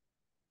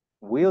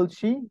will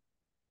she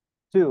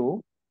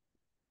to,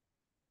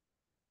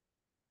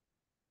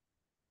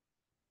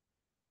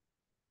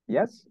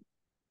 yes,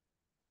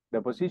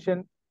 the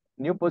position,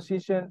 new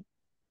position,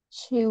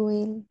 She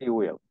will. she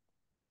will.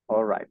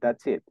 All right,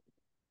 that's it.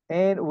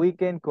 And we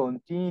can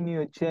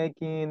continue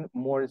checking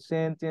more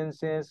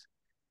sentences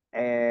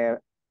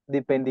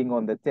depending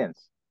on the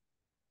tense.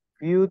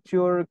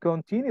 Future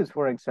continuous,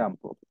 for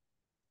example.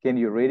 Can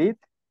you read it?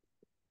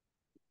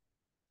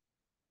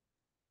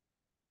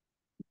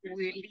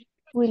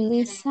 Will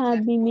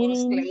Lisa be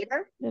meeting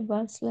later? the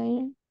boss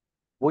later?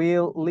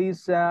 Will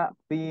Lisa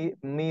be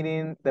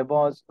meeting the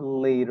boss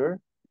later?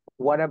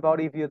 What about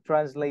if you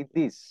translate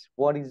this?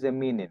 What is the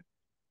meaning?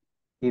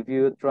 If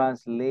you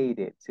translate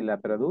it, si la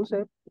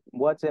traduce,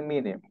 what's the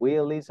meaning?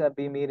 Will Lisa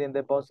be meeting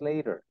the boss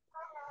later?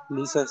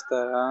 Lisa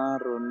estará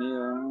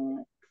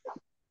reunida.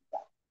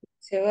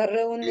 ¿Se va a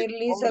reunir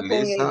Lisa con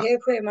el Lisa,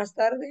 jefe más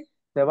tarde?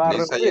 Se va a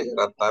Lisa reunir.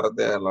 llegará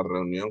tarde a la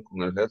reunión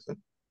con el jefe.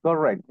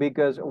 Correct,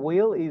 because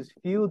will is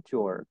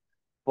future,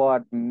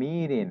 but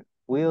meeting,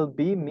 will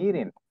be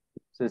meeting.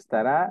 Se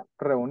estará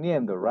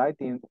reuniendo, right,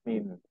 in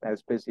a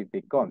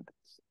specific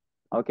context.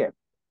 Okay,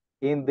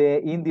 in the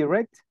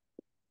indirect.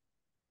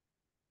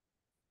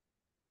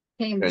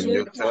 Can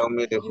you tell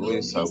me if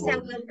Lisa Lisa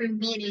will be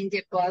meeting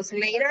the boss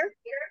later?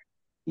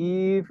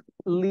 If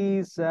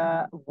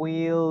Lisa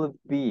will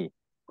be,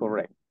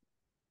 correct.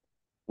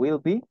 Will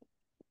be,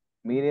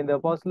 meeting the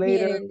boss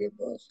later. Meeting the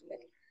boss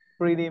later.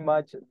 Pretty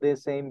much the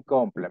same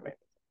complement,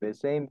 the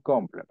same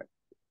complement.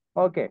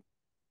 Okay,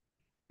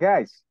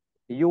 guys,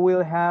 you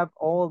will have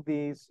all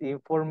this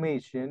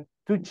information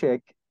to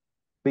check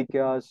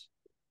because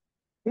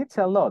it's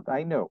a lot,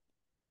 I know.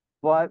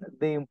 But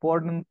the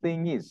important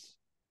thing is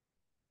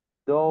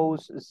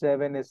those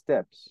 7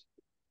 steps.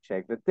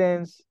 Check the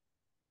tense,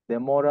 the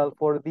modal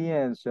for the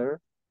answer,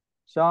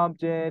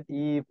 subject,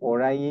 if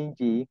or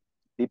ing,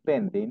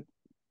 depending,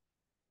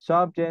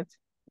 subject,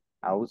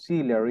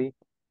 auxiliary,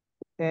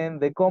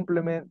 and the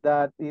complement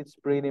that it's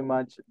pretty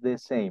much the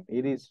same.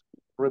 It is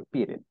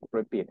repeated.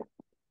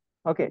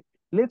 Okay,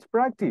 let's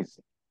practice.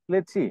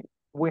 Let's see.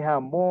 We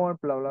have more,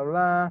 blah, blah,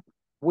 blah.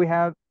 we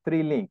have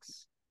 3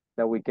 links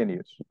that we can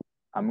use.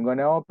 I'm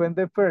gonna open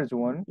the first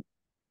one.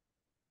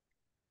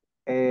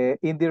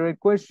 Indirect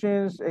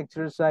questions,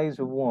 exercise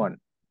 1.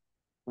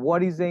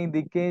 What is the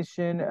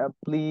indication?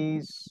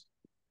 Please.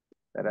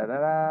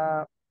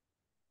 Da-da-da-da.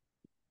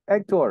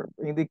 Hector,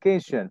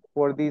 indication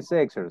for this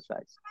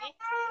exercise.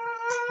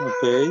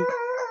 Okay.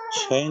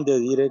 Change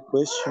the direct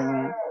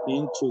question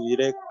into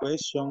direct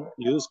question.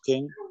 You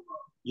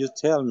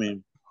tell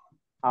me.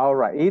 All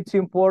right, it's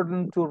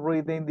important to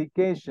read the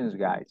indications,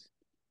 guys.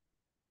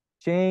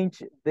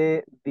 Change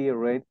the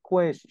direct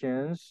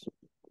questions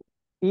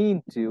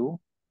into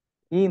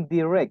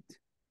indirect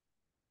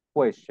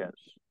questions.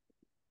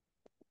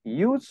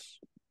 Use.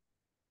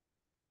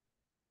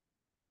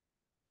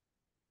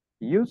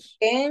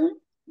 Can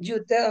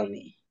you tell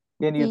me?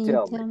 Can you Can you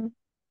tell me? tell me?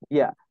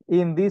 Yeah,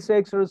 in these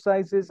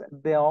exercises,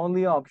 the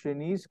only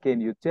option is, can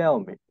you tell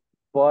me?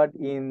 But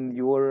in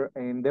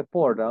the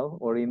portal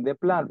or in the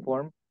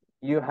platform,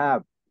 you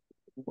have,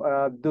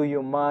 do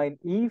you mind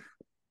if,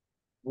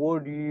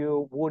 would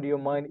you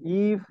mind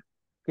if,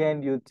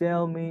 can you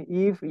tell me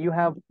if, you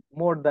have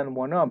more than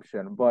one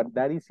option, but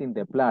that is in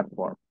the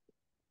platform.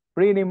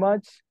 Pretty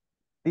much,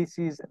 this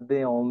is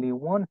the only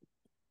one.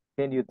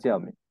 Can you tell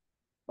me?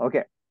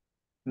 Okay.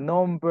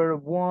 Number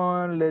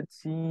 1, let's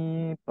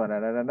see.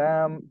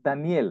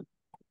 Daniel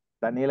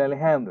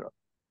Alejandro.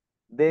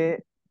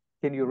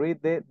 Can you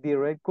read the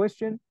direct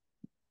question?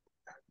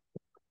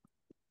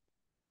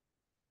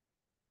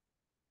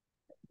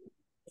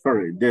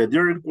 Sorry, the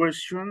direct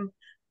question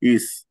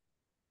is,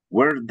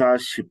 where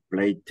does she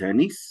play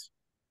tennis?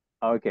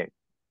 Okay.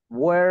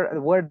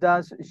 Where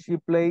does she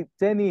play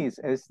tennis?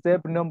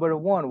 Step number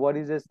 1. What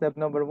is step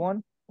number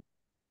 1?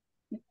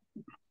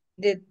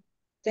 The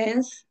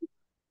tense.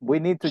 We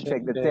need to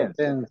check the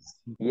tense.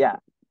 Yeah.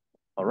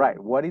 All right.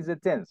 What is the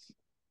tense?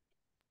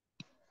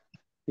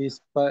 Is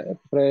present.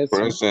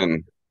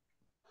 Present.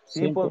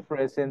 Simple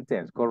present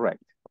tense.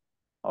 Correct.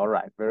 All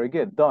right. Very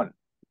good. Done.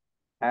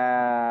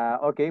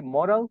 Okay.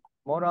 Modal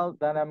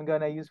that I'm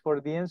gonna use for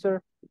the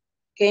answer.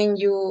 Can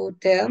you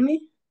tell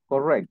me?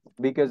 Correct.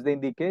 Because the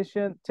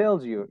indication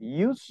tells you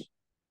use.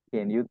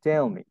 Can you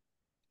tell me?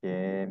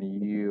 Can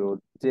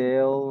you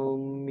tell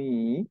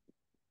me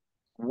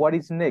what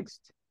is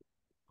next?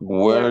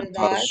 Where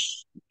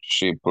does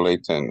she play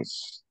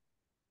tennis?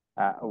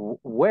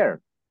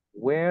 Where?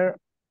 Where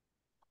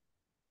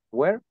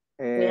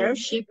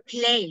she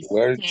plays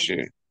Where tennis.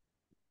 she?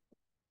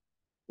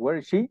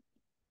 Where she?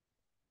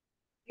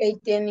 Play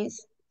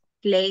tennis.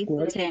 Plays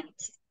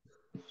tennis.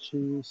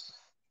 She's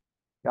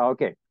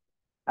Okay.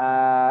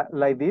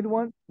 Like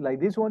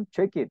this one,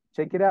 check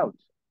it out.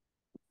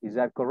 Is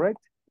that correct?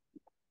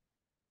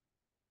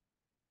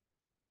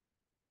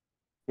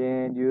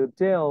 Can you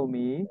tell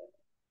me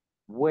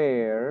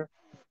where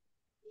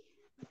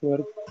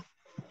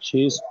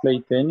she's play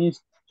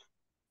tennis.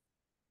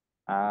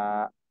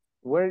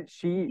 where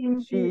she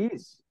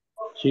is?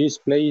 She's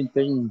playing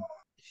tennis.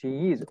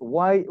 She is.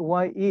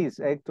 Why is,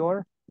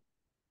 Hector?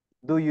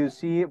 Do you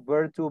see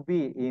verb to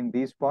be in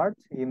this part,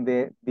 in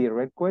the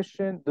direct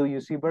question? Do you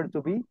see verb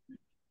to be?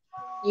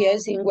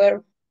 Yes, in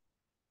where?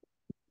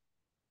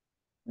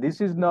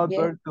 This is not Yes.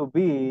 verb to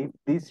be.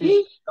 This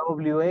is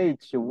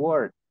WH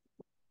word.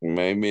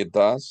 Maybe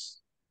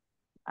does.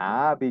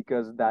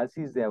 Because that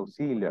is the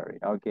auxiliary,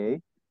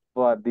 okay?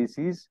 But this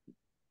is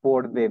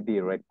for the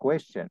direct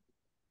question.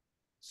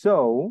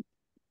 So,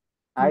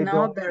 I No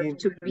don't verb need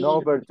to be.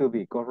 no verb to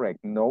be, correct.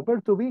 No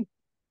verb to be.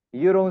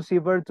 You don't see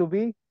verb to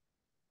be,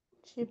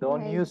 She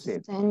don't plays use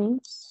it.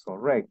 tennis.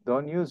 Correct,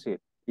 don't use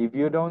it. If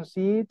you don't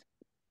see it,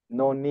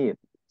 no need.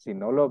 Si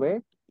no lo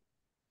ve,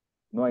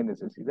 no hay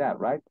necesidad,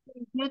 right?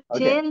 You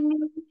Okay. tell me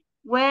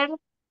where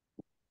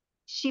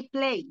she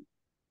play.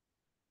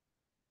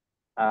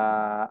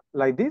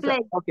 Like this? Play.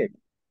 Okay.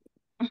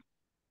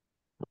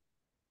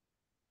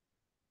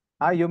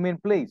 You mean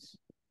place?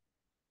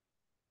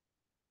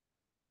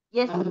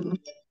 Yes.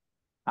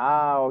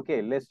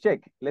 Okay, let's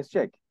check.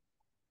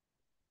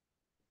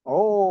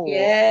 Oh,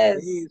 Yes.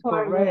 it is For the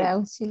correct.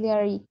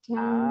 auxiliary can.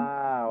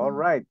 All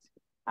right.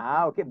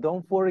 Okay,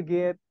 don't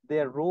forget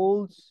the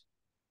rules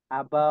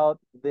about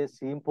the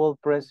simple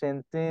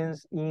present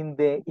tense in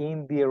the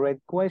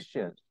indirect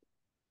questions.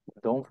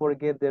 Don't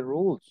forget the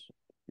rules,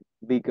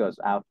 because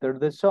after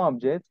the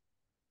subject,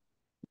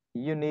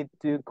 you need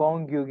to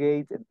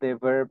conjugate the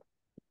verb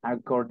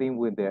according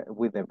with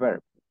the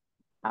verb.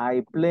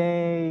 I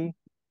play,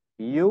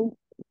 you.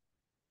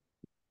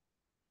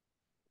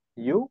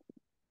 Play.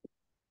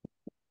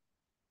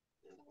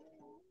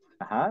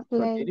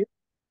 Continue.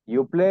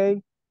 You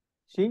play,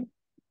 she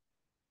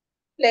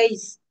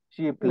Plays.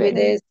 plays. With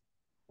this.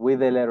 With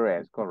the letter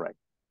S, correct.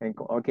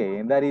 Okay,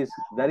 and that is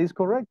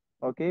correct.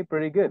 Okay,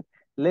 pretty good.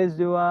 Let's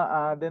do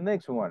the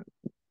next one.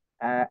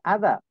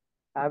 Ada.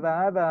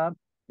 Ada.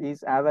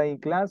 Is Ada in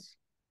class?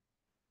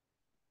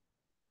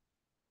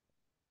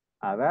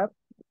 Ada?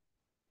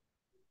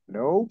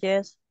 No?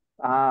 Yes.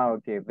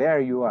 Okay, there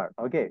you are.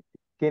 Okay,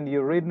 can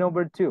you read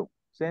number 2?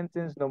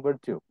 Sentence number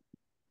 2.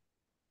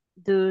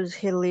 Does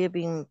he live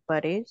in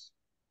Paris?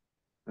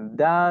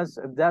 Does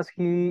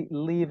he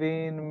live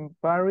in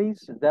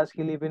Paris? Does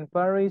he live in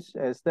Paris?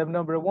 Step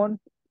number 1.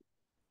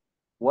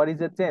 What is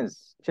the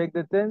tense? Check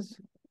the tense.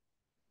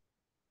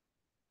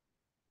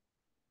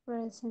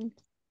 Present.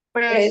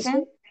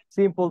 Present.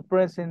 Simple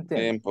present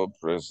tense. Simple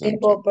present.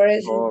 Simple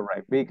present. All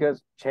right,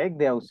 because check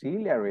the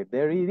auxiliary.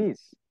 There it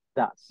is.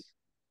 Does.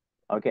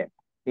 Okay.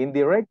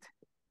 Indirect.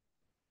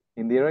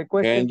 Indirect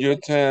question. Can you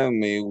tell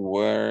me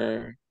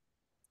where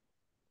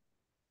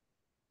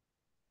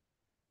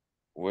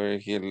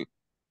he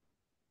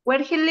Where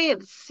he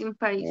lives in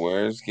Paris.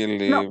 where's he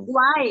No,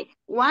 live?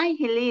 why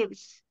he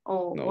lives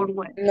or No. or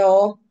where.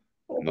 No.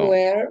 No.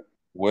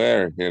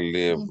 Where he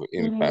live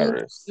in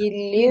Paris?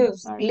 He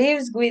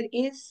lives with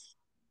his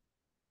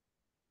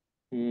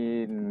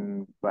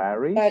In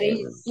Paris.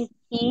 Paris.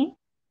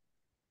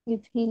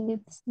 If he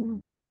lives now.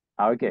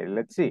 Okay,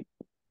 let's see.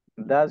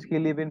 Does he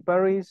live in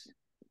Paris?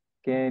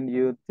 Can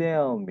you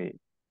tell me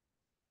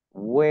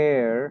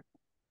where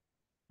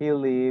he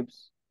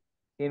lives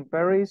in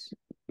Paris?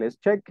 Let's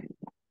check.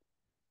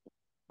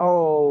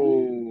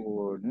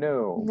 Oh,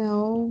 no.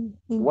 No.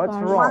 In What's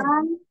Paris.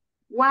 wrong?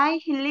 Why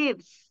he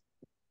lives.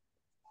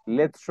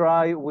 Let's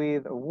try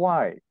with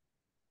why.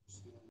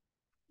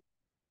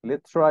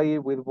 Let's try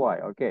it with why.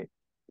 Okay.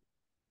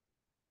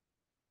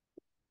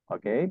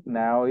 Okay,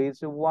 now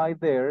it's why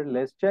there.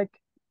 Let's check.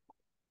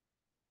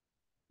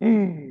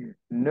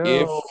 No.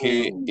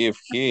 If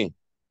he.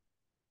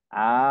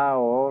 Ah,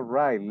 all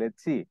right.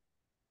 Let's see.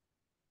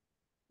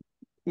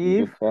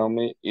 You If. tell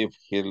me if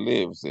he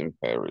lives in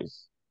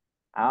Paris.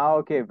 Ah,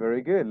 okay,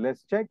 very good.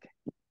 Let's check.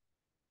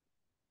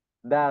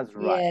 That's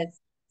right. Yes.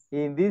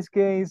 In this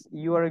case,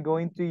 you are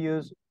going to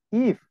use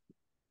if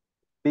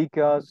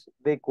because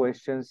the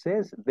question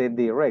says the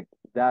direct.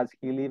 Does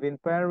he live in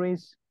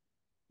Paris?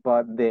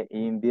 But the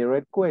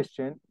indirect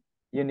question,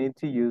 you need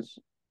to use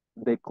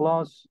the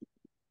clause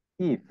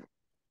if.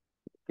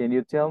 Can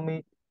you tell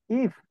me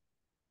if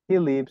he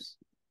lives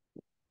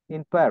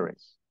in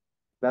Paris?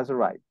 That's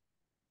right.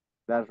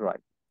 That's right.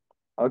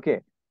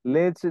 Okay,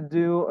 let's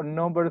do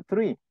number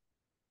 3.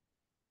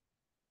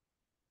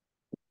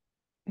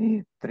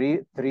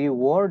 Three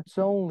words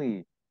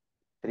only.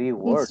 3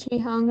 words. Is she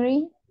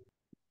hungry?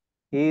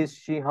 Is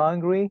she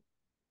hungry?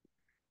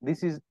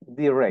 This is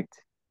direct.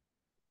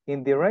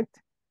 Indirect?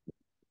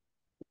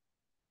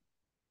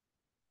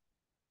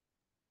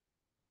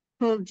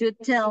 Could you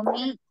tell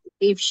me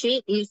if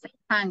she is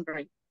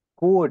hungry?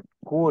 Could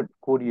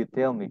you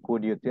tell me?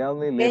 Could you tell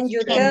me? Can Let's you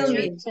check. tell Can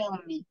me? you tell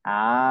me?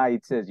 Ah,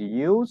 it says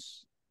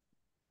use.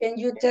 Can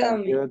you tell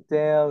Can me? you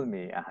tell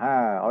me?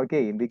 Aha,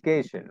 okay,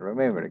 indication.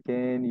 Remember,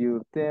 can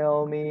you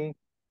tell me?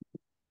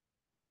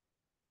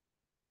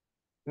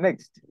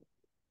 Next.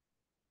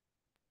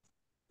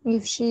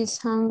 If she is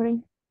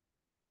hungry.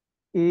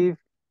 If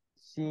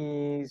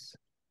she's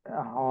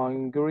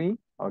hungry.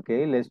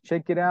 Okay, let's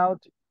check it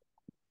out.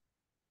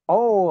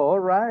 Oh, all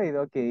right.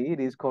 Okay, it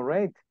is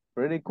correct.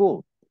 Pretty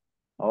cool.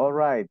 All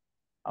right.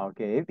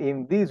 Okay,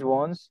 in these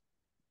ones,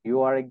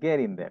 you are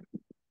getting them.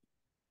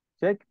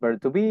 Check,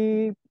 verb to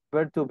be,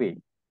 verb to be.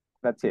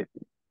 That's it.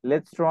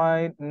 Let's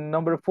try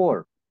number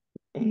 4.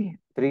 3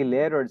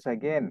 letters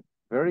again.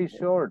 Very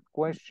short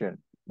question.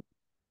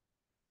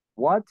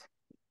 What?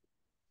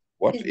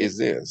 What is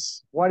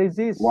this? What is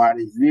this? What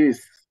is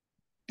this?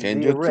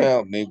 Can you Direct.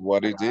 tell me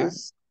what it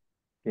is?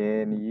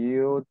 Can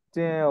you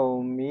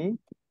tell me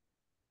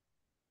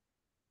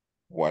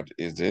What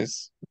is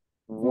this?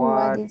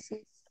 what is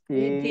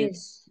it?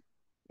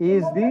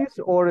 is this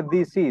or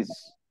this is?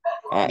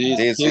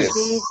 This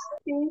is.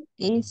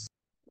 Is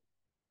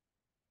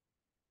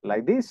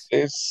Like this?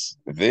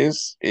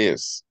 This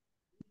is.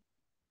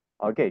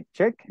 Okay,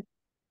 check.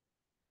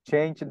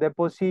 Change the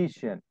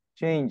position.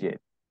 Change it.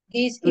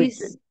 This Switch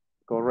is. it.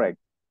 Correct.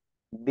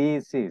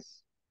 This is.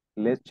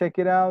 Let's check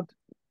it out.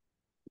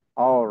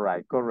 All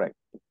right, correct.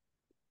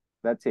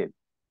 That's it.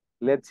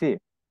 Let's see.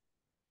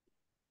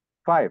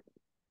 5.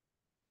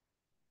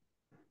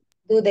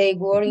 Do they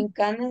work in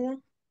Canada?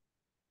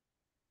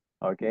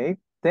 Okay.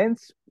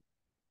 Tense.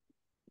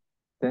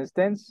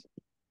 Tense.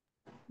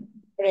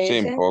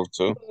 Present. Simple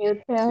too. Can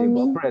you tell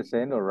Simple me?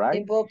 present, all right.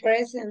 Simple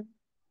present.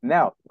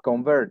 Now,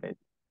 convert it.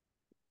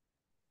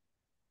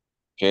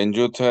 Can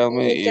you tell Can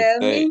me you tell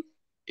me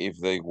if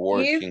they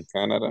work if- in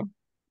Canada?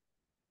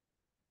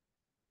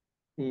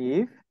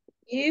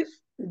 if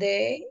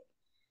they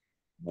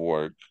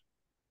Work.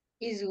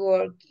 is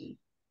working?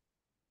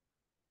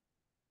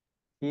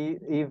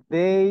 If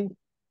they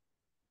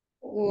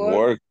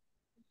Work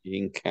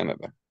in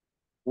Canada.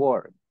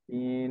 work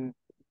in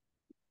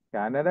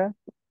Canada,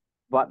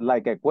 but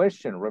like a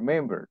question,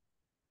 remember,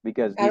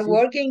 because this Are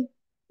working? is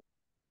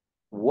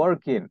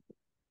working.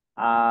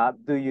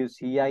 Do you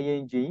see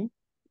ing?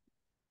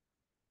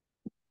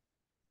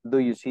 Do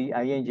you see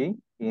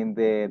ing in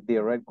the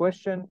direct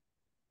question?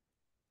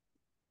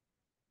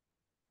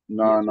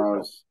 No, Yes or no, no?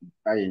 it's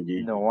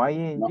ing. No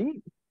ing. No.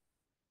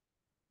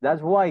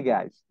 That's why,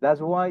 guys.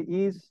 That's why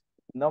is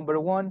number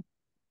 1,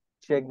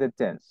 check the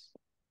tense.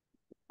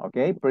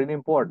 Okay, pretty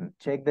important.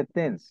 Check the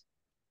tense.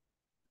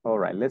 All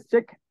right, let's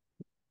check.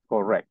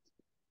 Correct.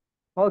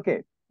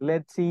 Okay,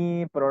 let's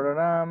see.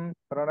 Carla,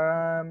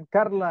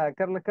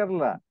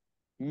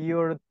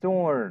 your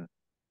turn.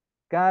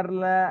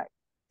 Carla,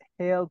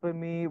 help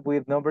me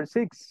with number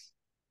 6.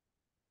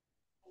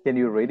 Can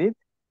you read it?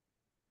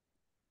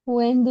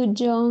 When do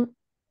John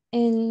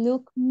and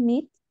Luke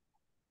meet?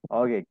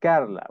 Okay,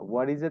 Carla,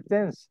 what is the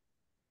tense?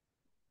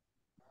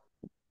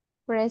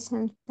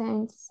 Present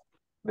tense.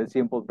 The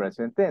simple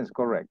present tense,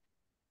 correct.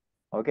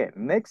 Okay,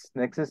 next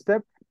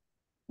step,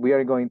 we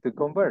are going to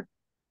convert.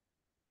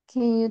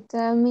 Can you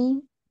tell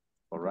me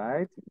All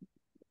right.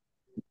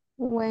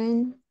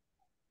 when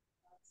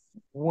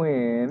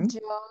When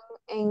John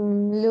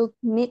and Luke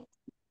meet?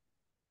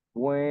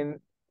 when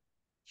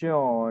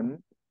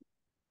John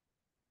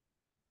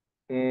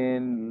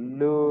and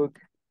Luke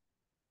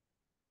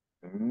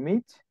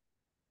meet,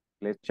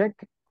 let's check.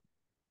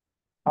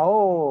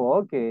 Oh,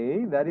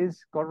 okay, that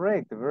is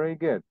correct. Very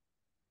good.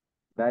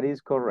 That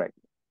is correct.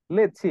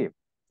 Let's see.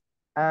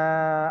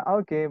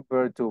 Okay,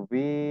 verb to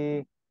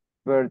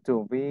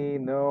be,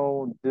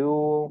 no,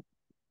 do.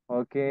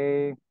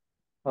 Okay,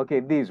 okay,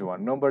 this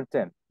one, number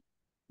 10.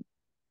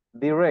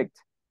 Direct.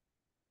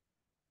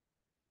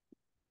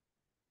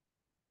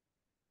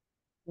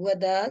 What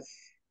does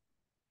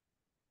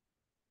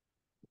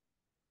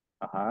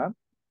Uh-huh.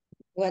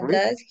 what Read.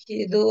 does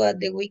he do at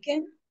the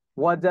weekend?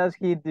 What does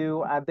he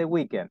do at the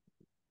weekend?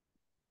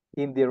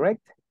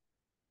 Indirect.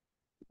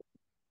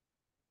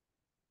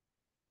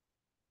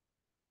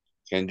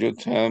 Can you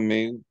tell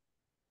me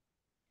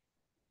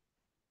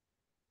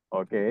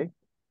Okay.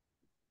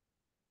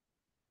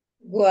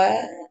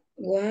 What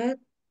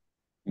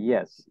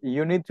Yes,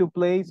 you need to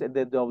place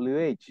the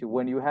WH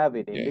when you have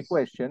it in the yes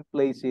question.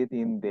 Place it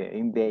in the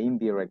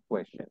indirect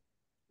question.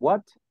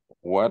 What?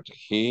 what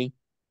he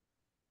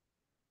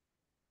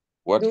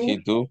do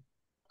do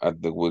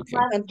at the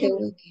weekend? What at he, the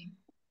weekend?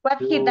 what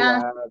he Do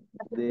does at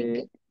at the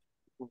the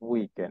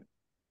weekend.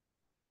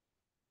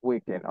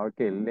 weekend. Weekend.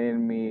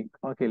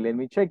 Okay, let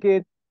me check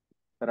it.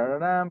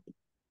 Ta-da-da-da.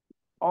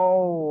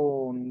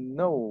 Oh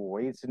no,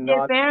 it's The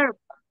not. verb,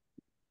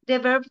 the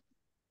verb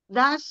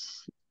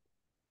does.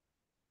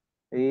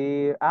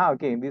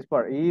 Okay, in this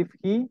part. If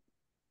he,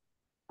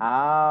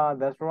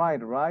 that's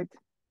right.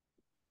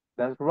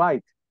 That's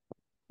right.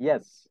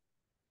 Yes.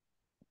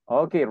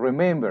 Okay,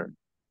 remember,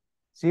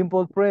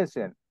 simple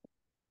present.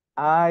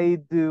 I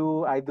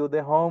do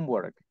the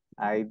homework.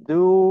 I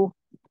do,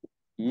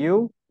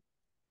 you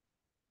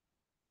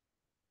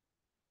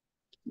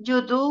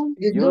You do,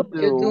 You you do,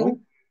 you do, do.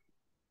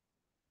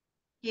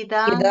 he He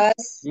does,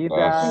 does, he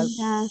Does He does,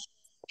 does.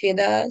 she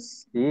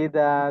does. he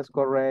does,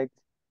 correct.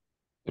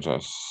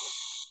 does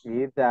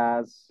He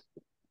does.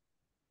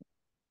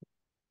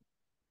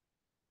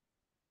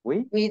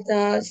 We We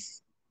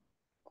does.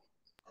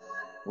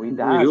 we We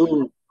does.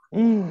 do.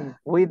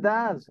 We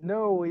does.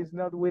 No, it's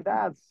not with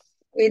us.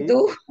 We It's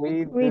do.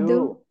 we We do.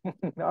 do.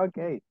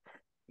 Okay,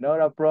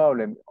 not a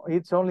problem.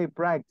 It's only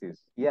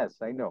practice. Yes,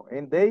 I know.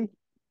 And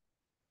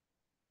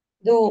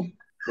Do.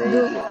 they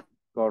Do. do.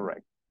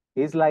 Correct.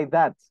 It's like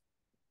that.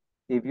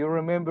 If you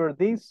remember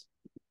this,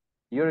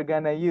 you're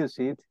gonna use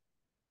it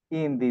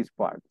in this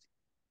part.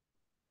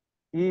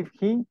 If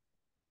he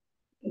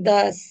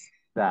Does.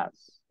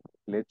 does.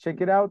 Let's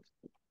check it out.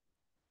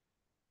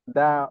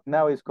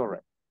 Now is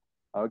correct.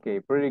 Okay,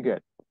 pretty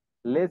good.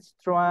 Let's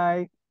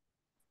try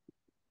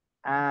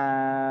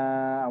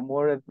a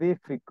more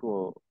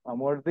difficult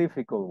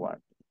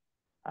one.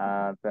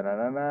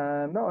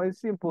 No,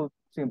 it's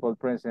simple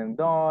present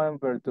done,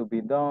 verb to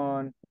be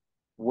done,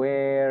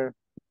 where,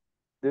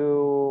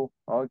 do,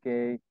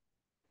 okay.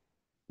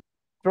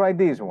 Try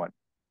this one.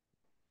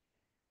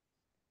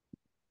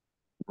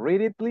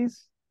 Read it,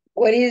 please.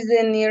 What is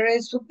the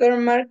nearest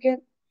supermarket?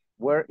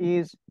 Where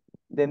is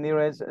the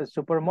nearest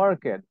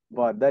supermarket?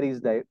 But that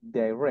is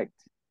direct.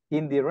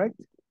 Indirect?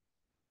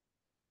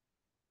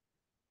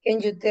 Can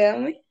you tell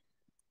me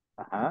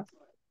Uh-huh.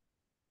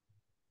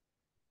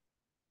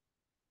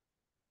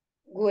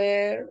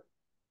 where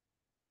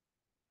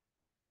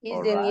is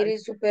All the right.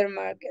 nearest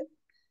supermarket?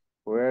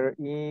 Where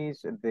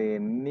is the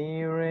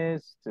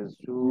nearest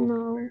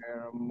No.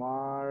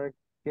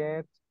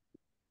 supermarket?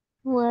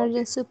 Where Okay,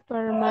 the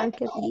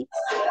supermarket is?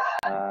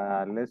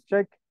 let's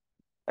check.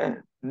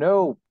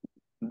 No,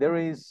 there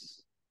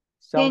is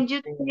can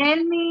you something.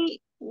 tell me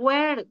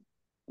where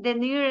the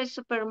nearest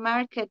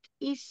supermarket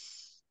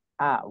is?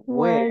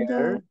 Where Where?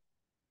 the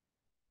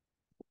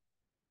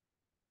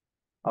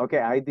Okay,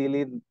 I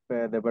delete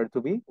the verb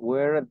to be.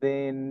 Where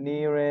the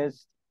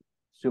nearest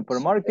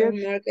supermarket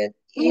Supermarket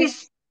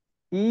Is,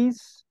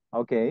 is.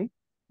 Okay,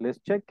 let's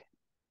check.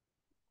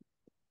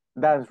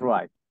 That's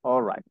right.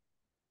 All right.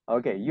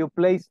 Okay, you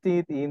placed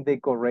it in the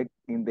correct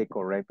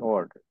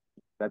order.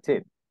 That's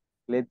it.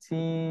 Let's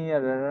see.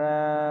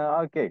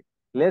 Okay,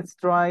 let's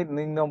try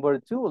number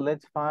 2.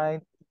 Let's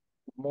find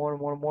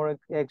more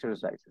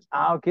exercises.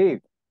 Okay,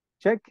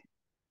 check.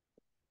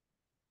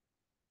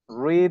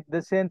 Read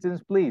the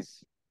sentence,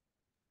 please.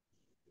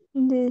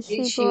 Did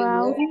she go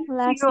out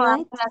last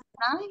night?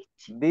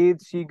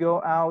 Did she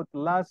go out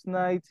last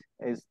night?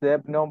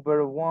 Step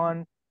number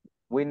 1.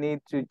 We need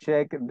to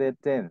check the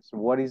tense.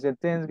 What is the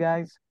tense,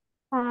 guys?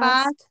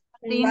 Past.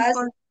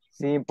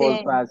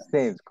 Simple past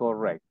tense,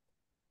 correct.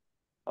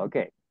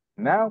 Okay,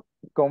 now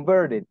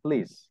convert it,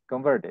 please.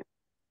 Convert it.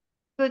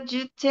 Could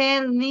you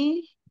tell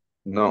me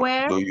No,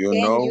 where? do you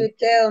Can know? you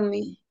tell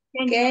me?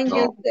 Can No.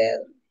 you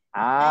tell?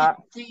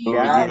 Do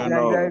Guys, you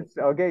know?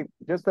 okay,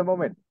 just a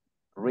moment.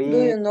 Do Read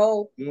you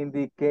know?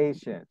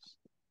 indications.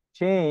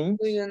 Change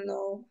Do you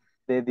know?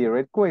 the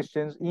direct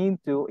questions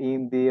into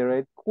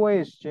indirect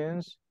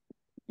questions.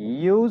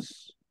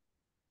 Use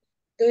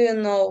Do you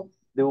know?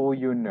 do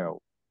you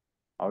know?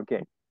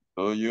 Okay.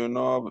 Do you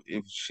know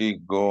if she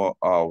go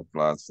out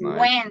last night?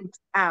 Went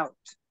out.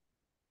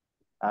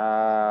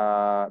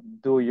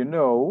 Do you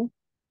know?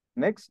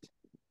 Next.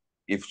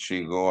 If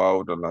she go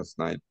out last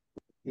night.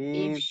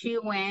 If she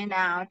went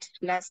out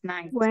last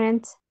night.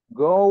 Went.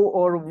 Go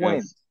or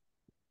went? Yes.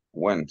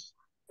 Went.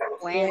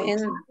 When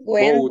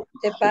Both.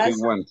 the She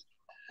past. went.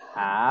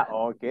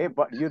 Okay,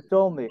 but you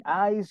told me.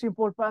 It's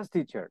simple past,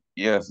 teacher.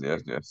 Yes. Okay,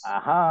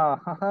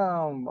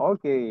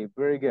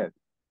 very good.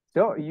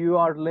 So you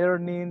are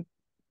learning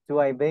to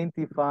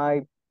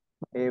identify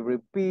every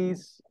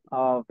piece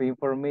of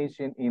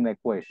information in a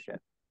question.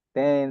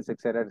 Tense,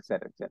 etc.,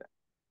 etc., etc.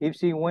 If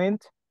she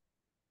went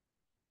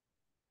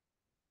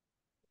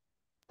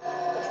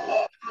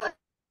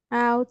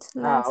Out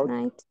last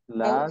night.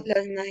 last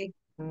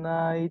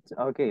night.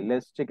 Okay,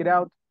 let's check it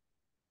out.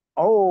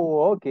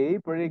 Oh, okay,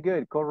 pretty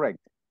good, correct.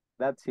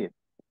 That's it.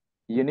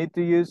 You need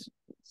to use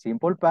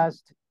simple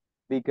past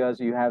because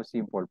you have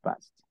simple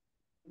past.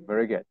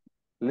 Very good.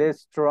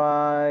 Let's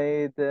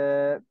try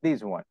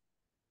this one.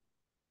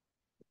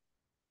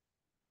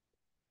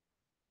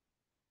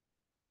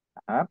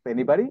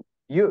 Anybody?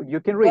 You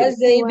can read Was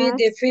it. David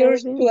the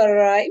first to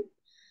arrive?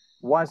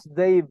 Was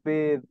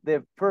David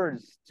the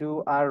first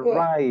to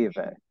arrive?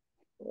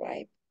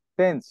 Right.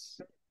 Tense.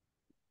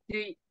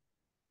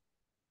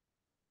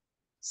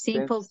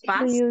 Simple Tense.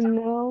 past. Do you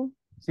know?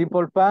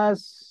 Simple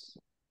past.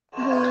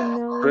 Do you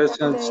know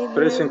Present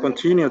David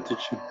continuous,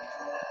 teacher.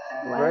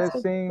 was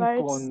the Present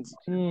first?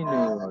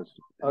 continuous.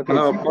 Okay,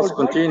 No, simple past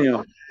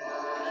continue.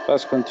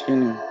 Past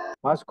continue.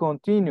 Past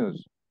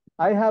continuous.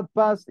 I have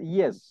past,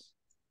 yes.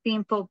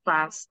 Simple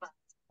past.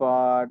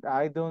 But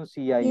I don't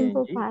see ing.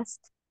 Simple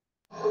past.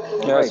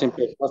 Yeah, Right.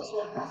 simple past.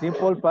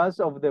 Simple past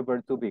of the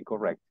verb to be,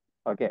 correct.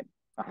 Okay.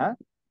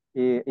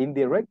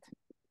 Indirect.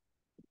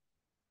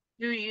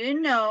 Do you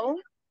know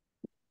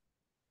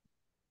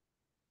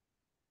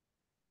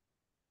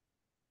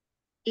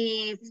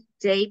if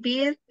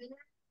David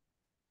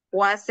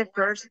was the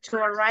first to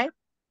arrive?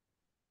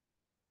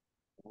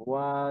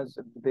 Was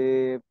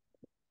the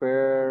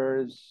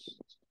first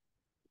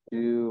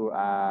to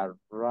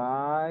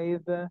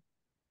arrive.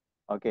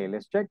 Okay,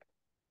 let's check.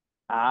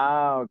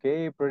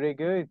 Okay, pretty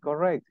good,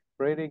 correct,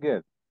 pretty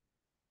good.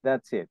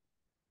 That's it.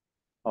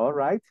 All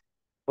right.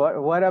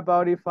 But what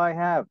about if I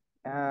have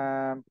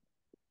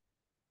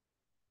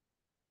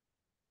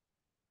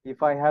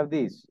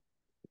this?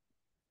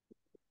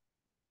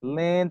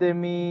 Lend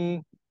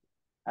me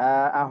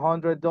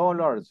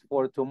 $100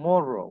 for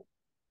tomorrow.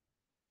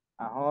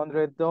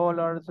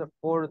 $100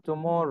 for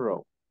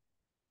tomorrow.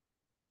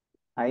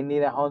 I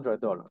need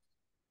 $100.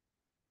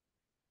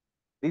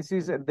 This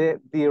is the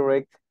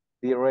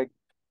direct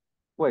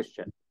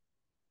question.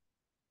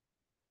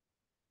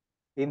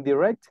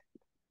 Indirect.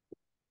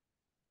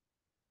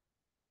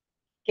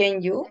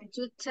 Can you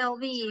tell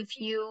me if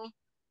you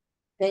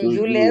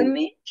lend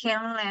me?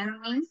 can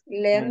lend me?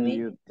 Lend me?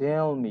 You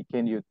tell me?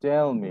 Can you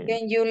tell me?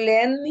 Can you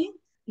lend me?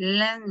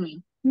 Lend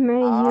me. May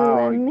you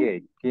lend me?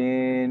 Okay.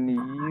 Can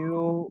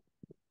you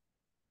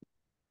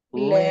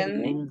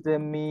Lend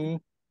lend me?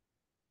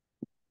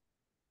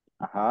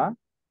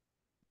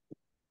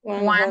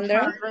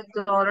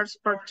 $100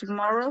 for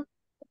tomorrow.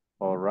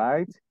 All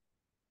right.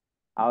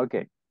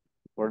 Okay.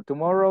 For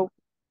tomorrow.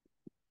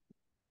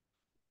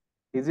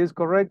 Is this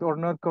correct or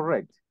not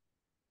correct?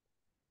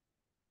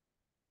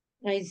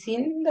 I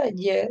think that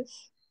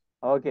yes.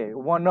 Okay.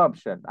 One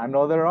option.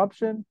 Another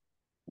option?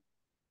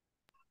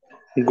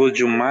 Would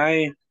you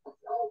mind?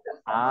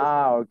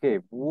 Okay.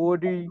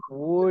 Would you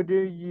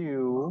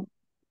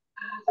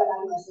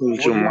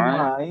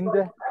mind?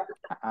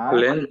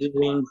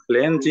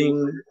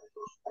 Lending.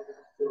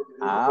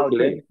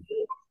 Okay.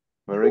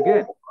 Very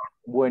good.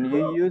 When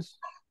you use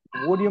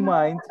would you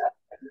mind,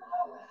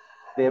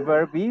 the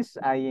verb is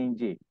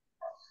ing.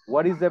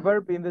 What is the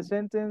verb in the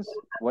sentence?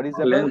 What is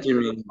the verb?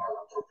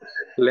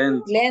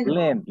 Lend.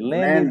 Lend.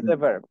 Lend is the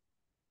verb.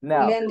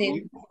 Now,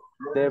 Lending.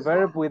 the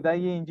verb with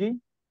ing?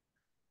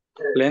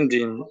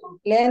 Lending.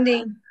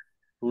 Lending.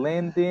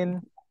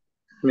 Lending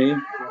Me. me.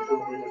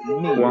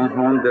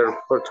 100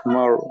 for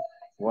tomorrow.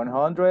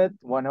 100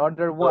 what?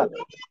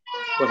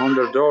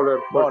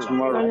 $100 for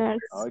tomorrow. Dollars.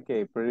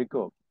 Okay, pretty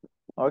cool.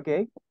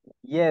 Okay.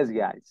 Yes,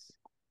 guys.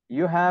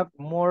 You have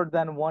more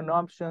than one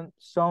option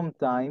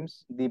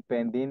sometimes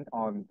depending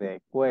on the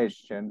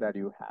question that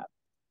you have.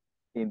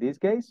 In this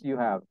case, you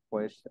have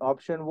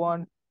option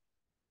 1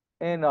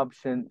 and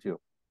option 2.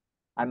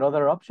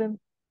 Another option?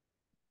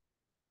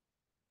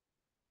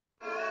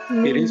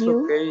 It is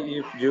you? okay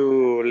if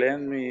you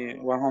lend me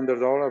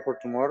 $100 for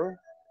tomorrow.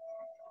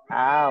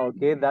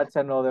 Okay, that's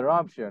another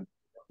option.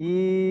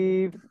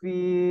 If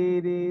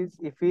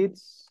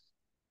it's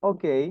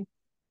okay.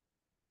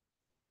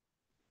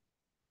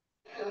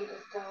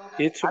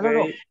 It's I don't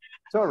know. okay.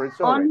 Sorry.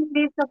 Only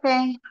it's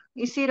okay.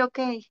 Is it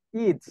okay?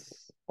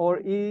 It's or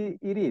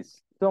it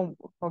is.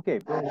 Okay,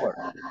 don't worry.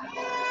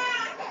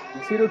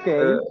 Is it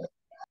okay?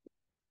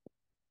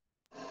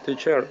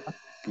 Teacher,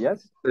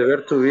 Yes. the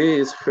verb to be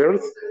is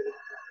first,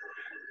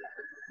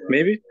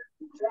 maybe.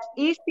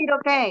 Is it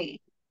okay?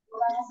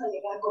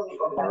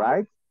 All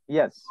right.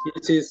 Yes.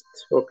 It is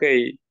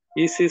okay.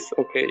 It is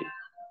okay.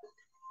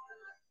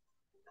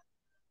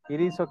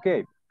 It is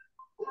okay.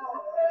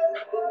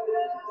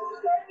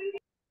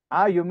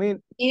 You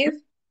mean If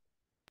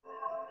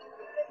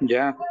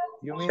Yeah.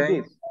 you mean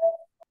Same. this?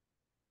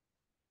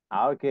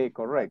 Okay,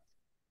 correct.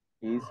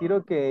 Is it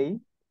okay?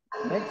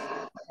 Next.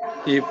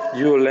 If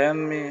you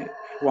lend me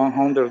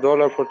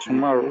 $100 for If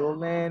tomorrow. you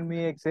lend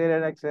me,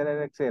 etc.,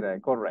 etc., etc.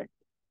 Correct.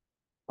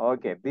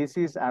 Okay, this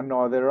is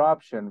another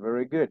option.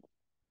 Very good.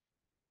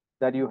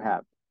 That you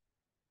have.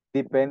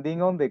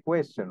 Depending on the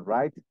question,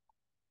 right?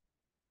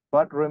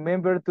 But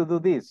remember to do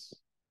this.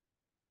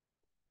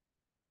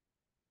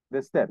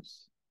 The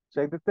steps.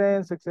 Check the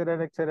tense,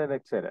 etc., etc.,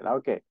 etc.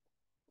 Okay.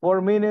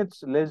 4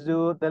 minutes. Let's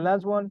do the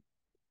last one.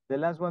 The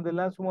last one.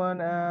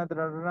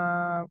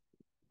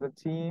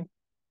 Let's see.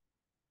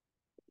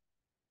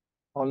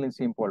 Only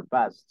simple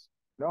past.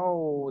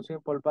 No,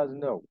 simple past,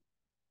 no.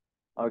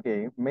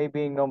 Okay,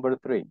 maybe number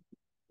 3.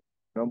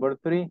 Number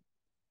 3.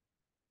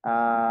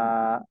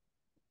 Can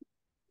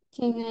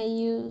I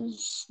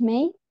use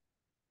may?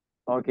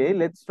 Okay,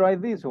 let's try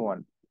this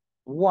one.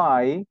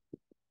 Why?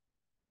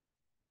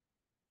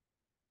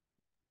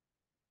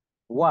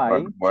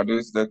 But what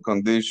is the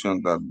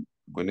condition that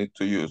we need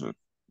to use it?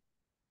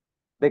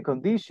 The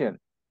condition.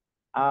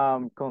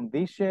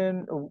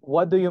 Condition,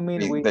 what do you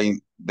mean with? The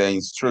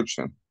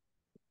instruction.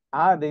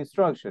 The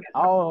instruction.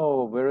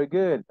 Oh, very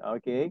good.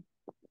 Okay.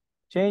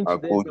 Change How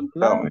the could you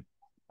tell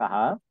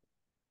plan.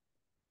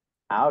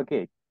 me?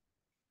 Okay.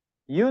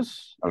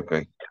 Use.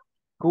 Okay.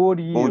 Could Could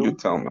you you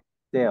tell me?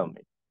 tell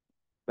me?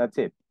 That's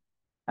it.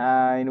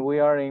 And we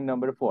are in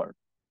number 4.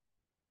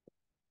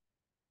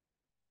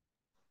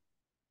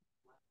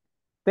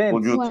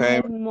 Could you Why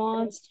tell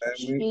must me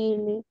she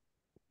leave?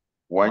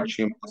 why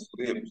she must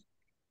leave?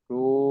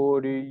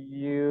 Could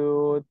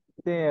you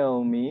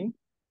tell me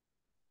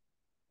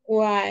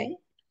why?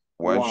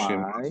 Why she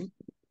why? must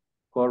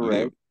Correct.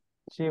 leave?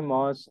 She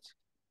must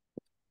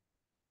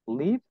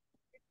leave.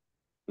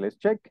 Let's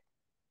check.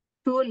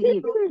 To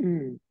leave.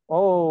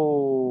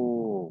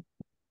 Oh,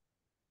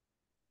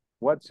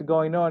 what's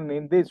going on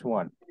in this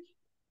one?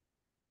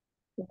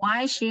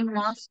 Why she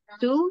must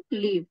to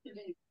leave.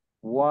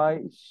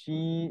 Why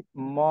she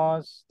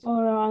must.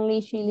 Or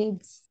only she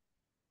leaves?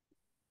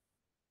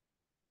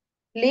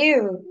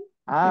 Live.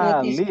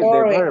 Not is Leave.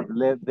 correct.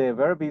 The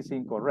verb is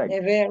incorrect.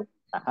 The verb.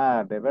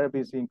 The verb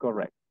is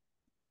incorrect.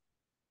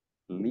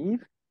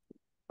 Leave.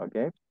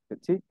 Okay.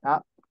 Let's see.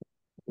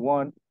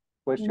 One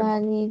question.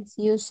 But it's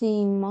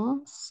using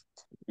must.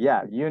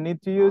 Yeah, you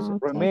need to use, Okay.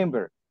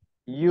 remember,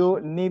 you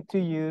need to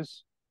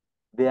use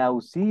the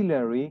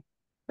auxiliary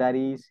that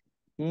is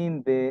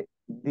in the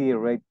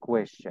direct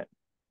question.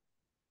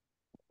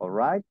 All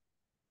right?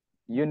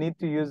 You need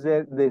to use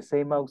the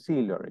same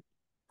auxiliary,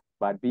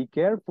 but be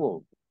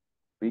careful.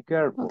 Be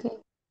careful. Okay.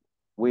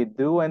 With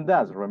do and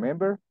does,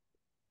 remember?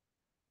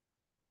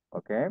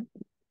 Okay?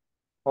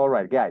 All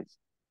right, guys.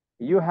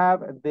 You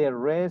have the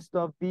rest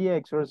of the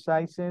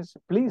exercises.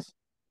 Please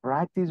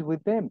practice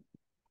with them.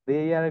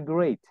 They are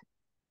great.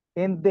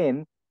 And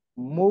then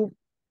move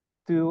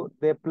to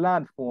the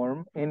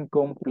platform and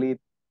complete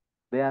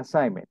the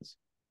assignments.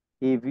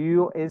 If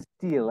you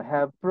still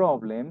have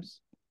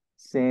problems,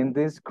 send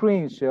the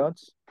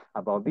screenshots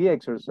about the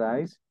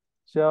exercise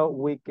so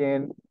we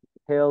can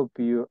help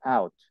you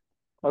out.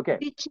 Okay.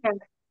 Teacher,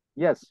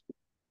 Yes.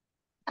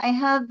 I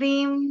have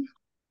been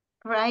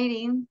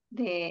writing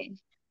the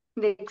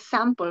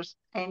examples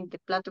and the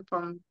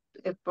platform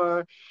uh,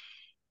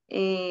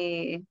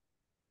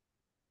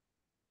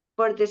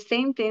 for the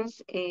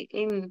sentence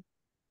in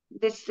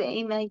the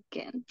same I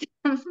can't.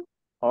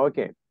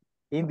 Okay.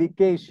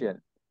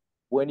 Indication.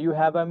 When you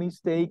have a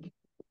mistake,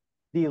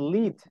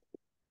 delete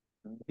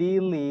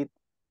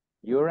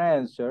your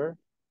answer,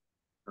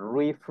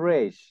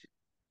 refresh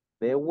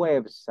the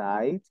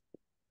website,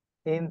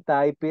 and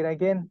type it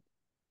again.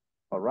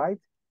 All right?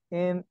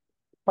 And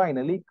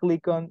finally,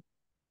 click on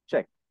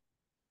check.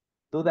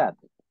 Do that.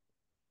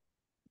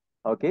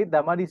 Okay,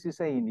 Damaris is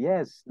saying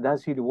yes.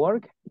 Does it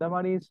work,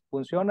 Damaris?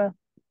 ¿Funciona?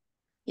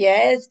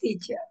 Yes,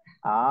 teacher.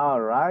 All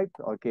right,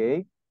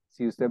 okay.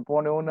 Si usted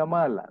pone una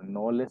mala,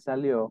 no le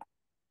salió,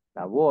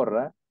 la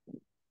borra,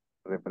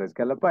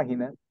 refresca la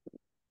página,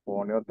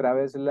 pone otra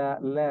vez la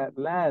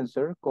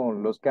answer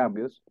con los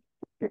cambios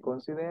que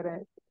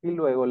considere y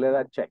luego le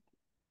da check.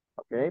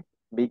 ¿Ok?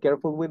 Be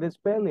careful with the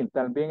spelling.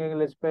 También en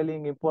el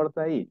spelling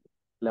importa ahí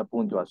la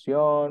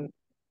puntuación,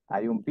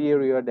 hay un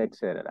period,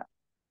 etc.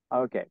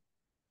 Ok.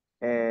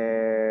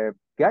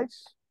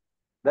 Guys,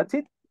 that's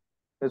it.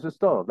 Eso es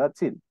todo.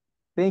 That's it.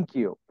 Thank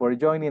you for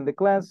joining the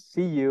class.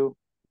 See you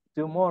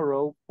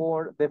tomorrow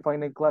for the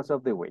final class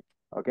of the week.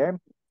 Okay?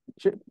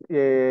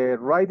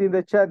 Write in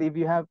the chat if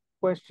you have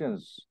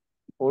questions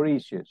or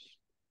issues.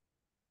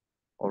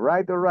 All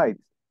right, all right.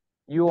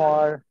 You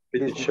are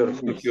Teacher,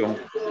 dismissed. thank you.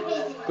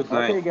 Good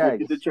night. Okay, guys.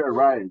 Thank you, teacher.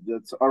 Right.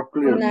 That's all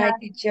Good clear. night,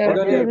 teacher.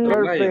 Okay, Good night.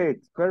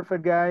 perfect.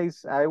 Perfect,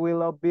 guys. I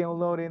will be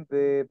uploading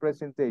the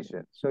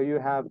presentation. So you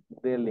have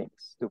the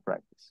links to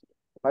practice.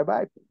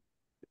 Bye-bye.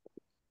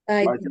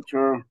 Bye. Bye,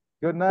 teacher.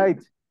 Good night.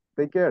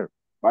 Take care.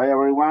 Bye,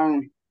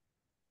 everyone.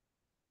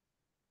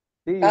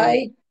 See you.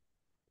 Bye.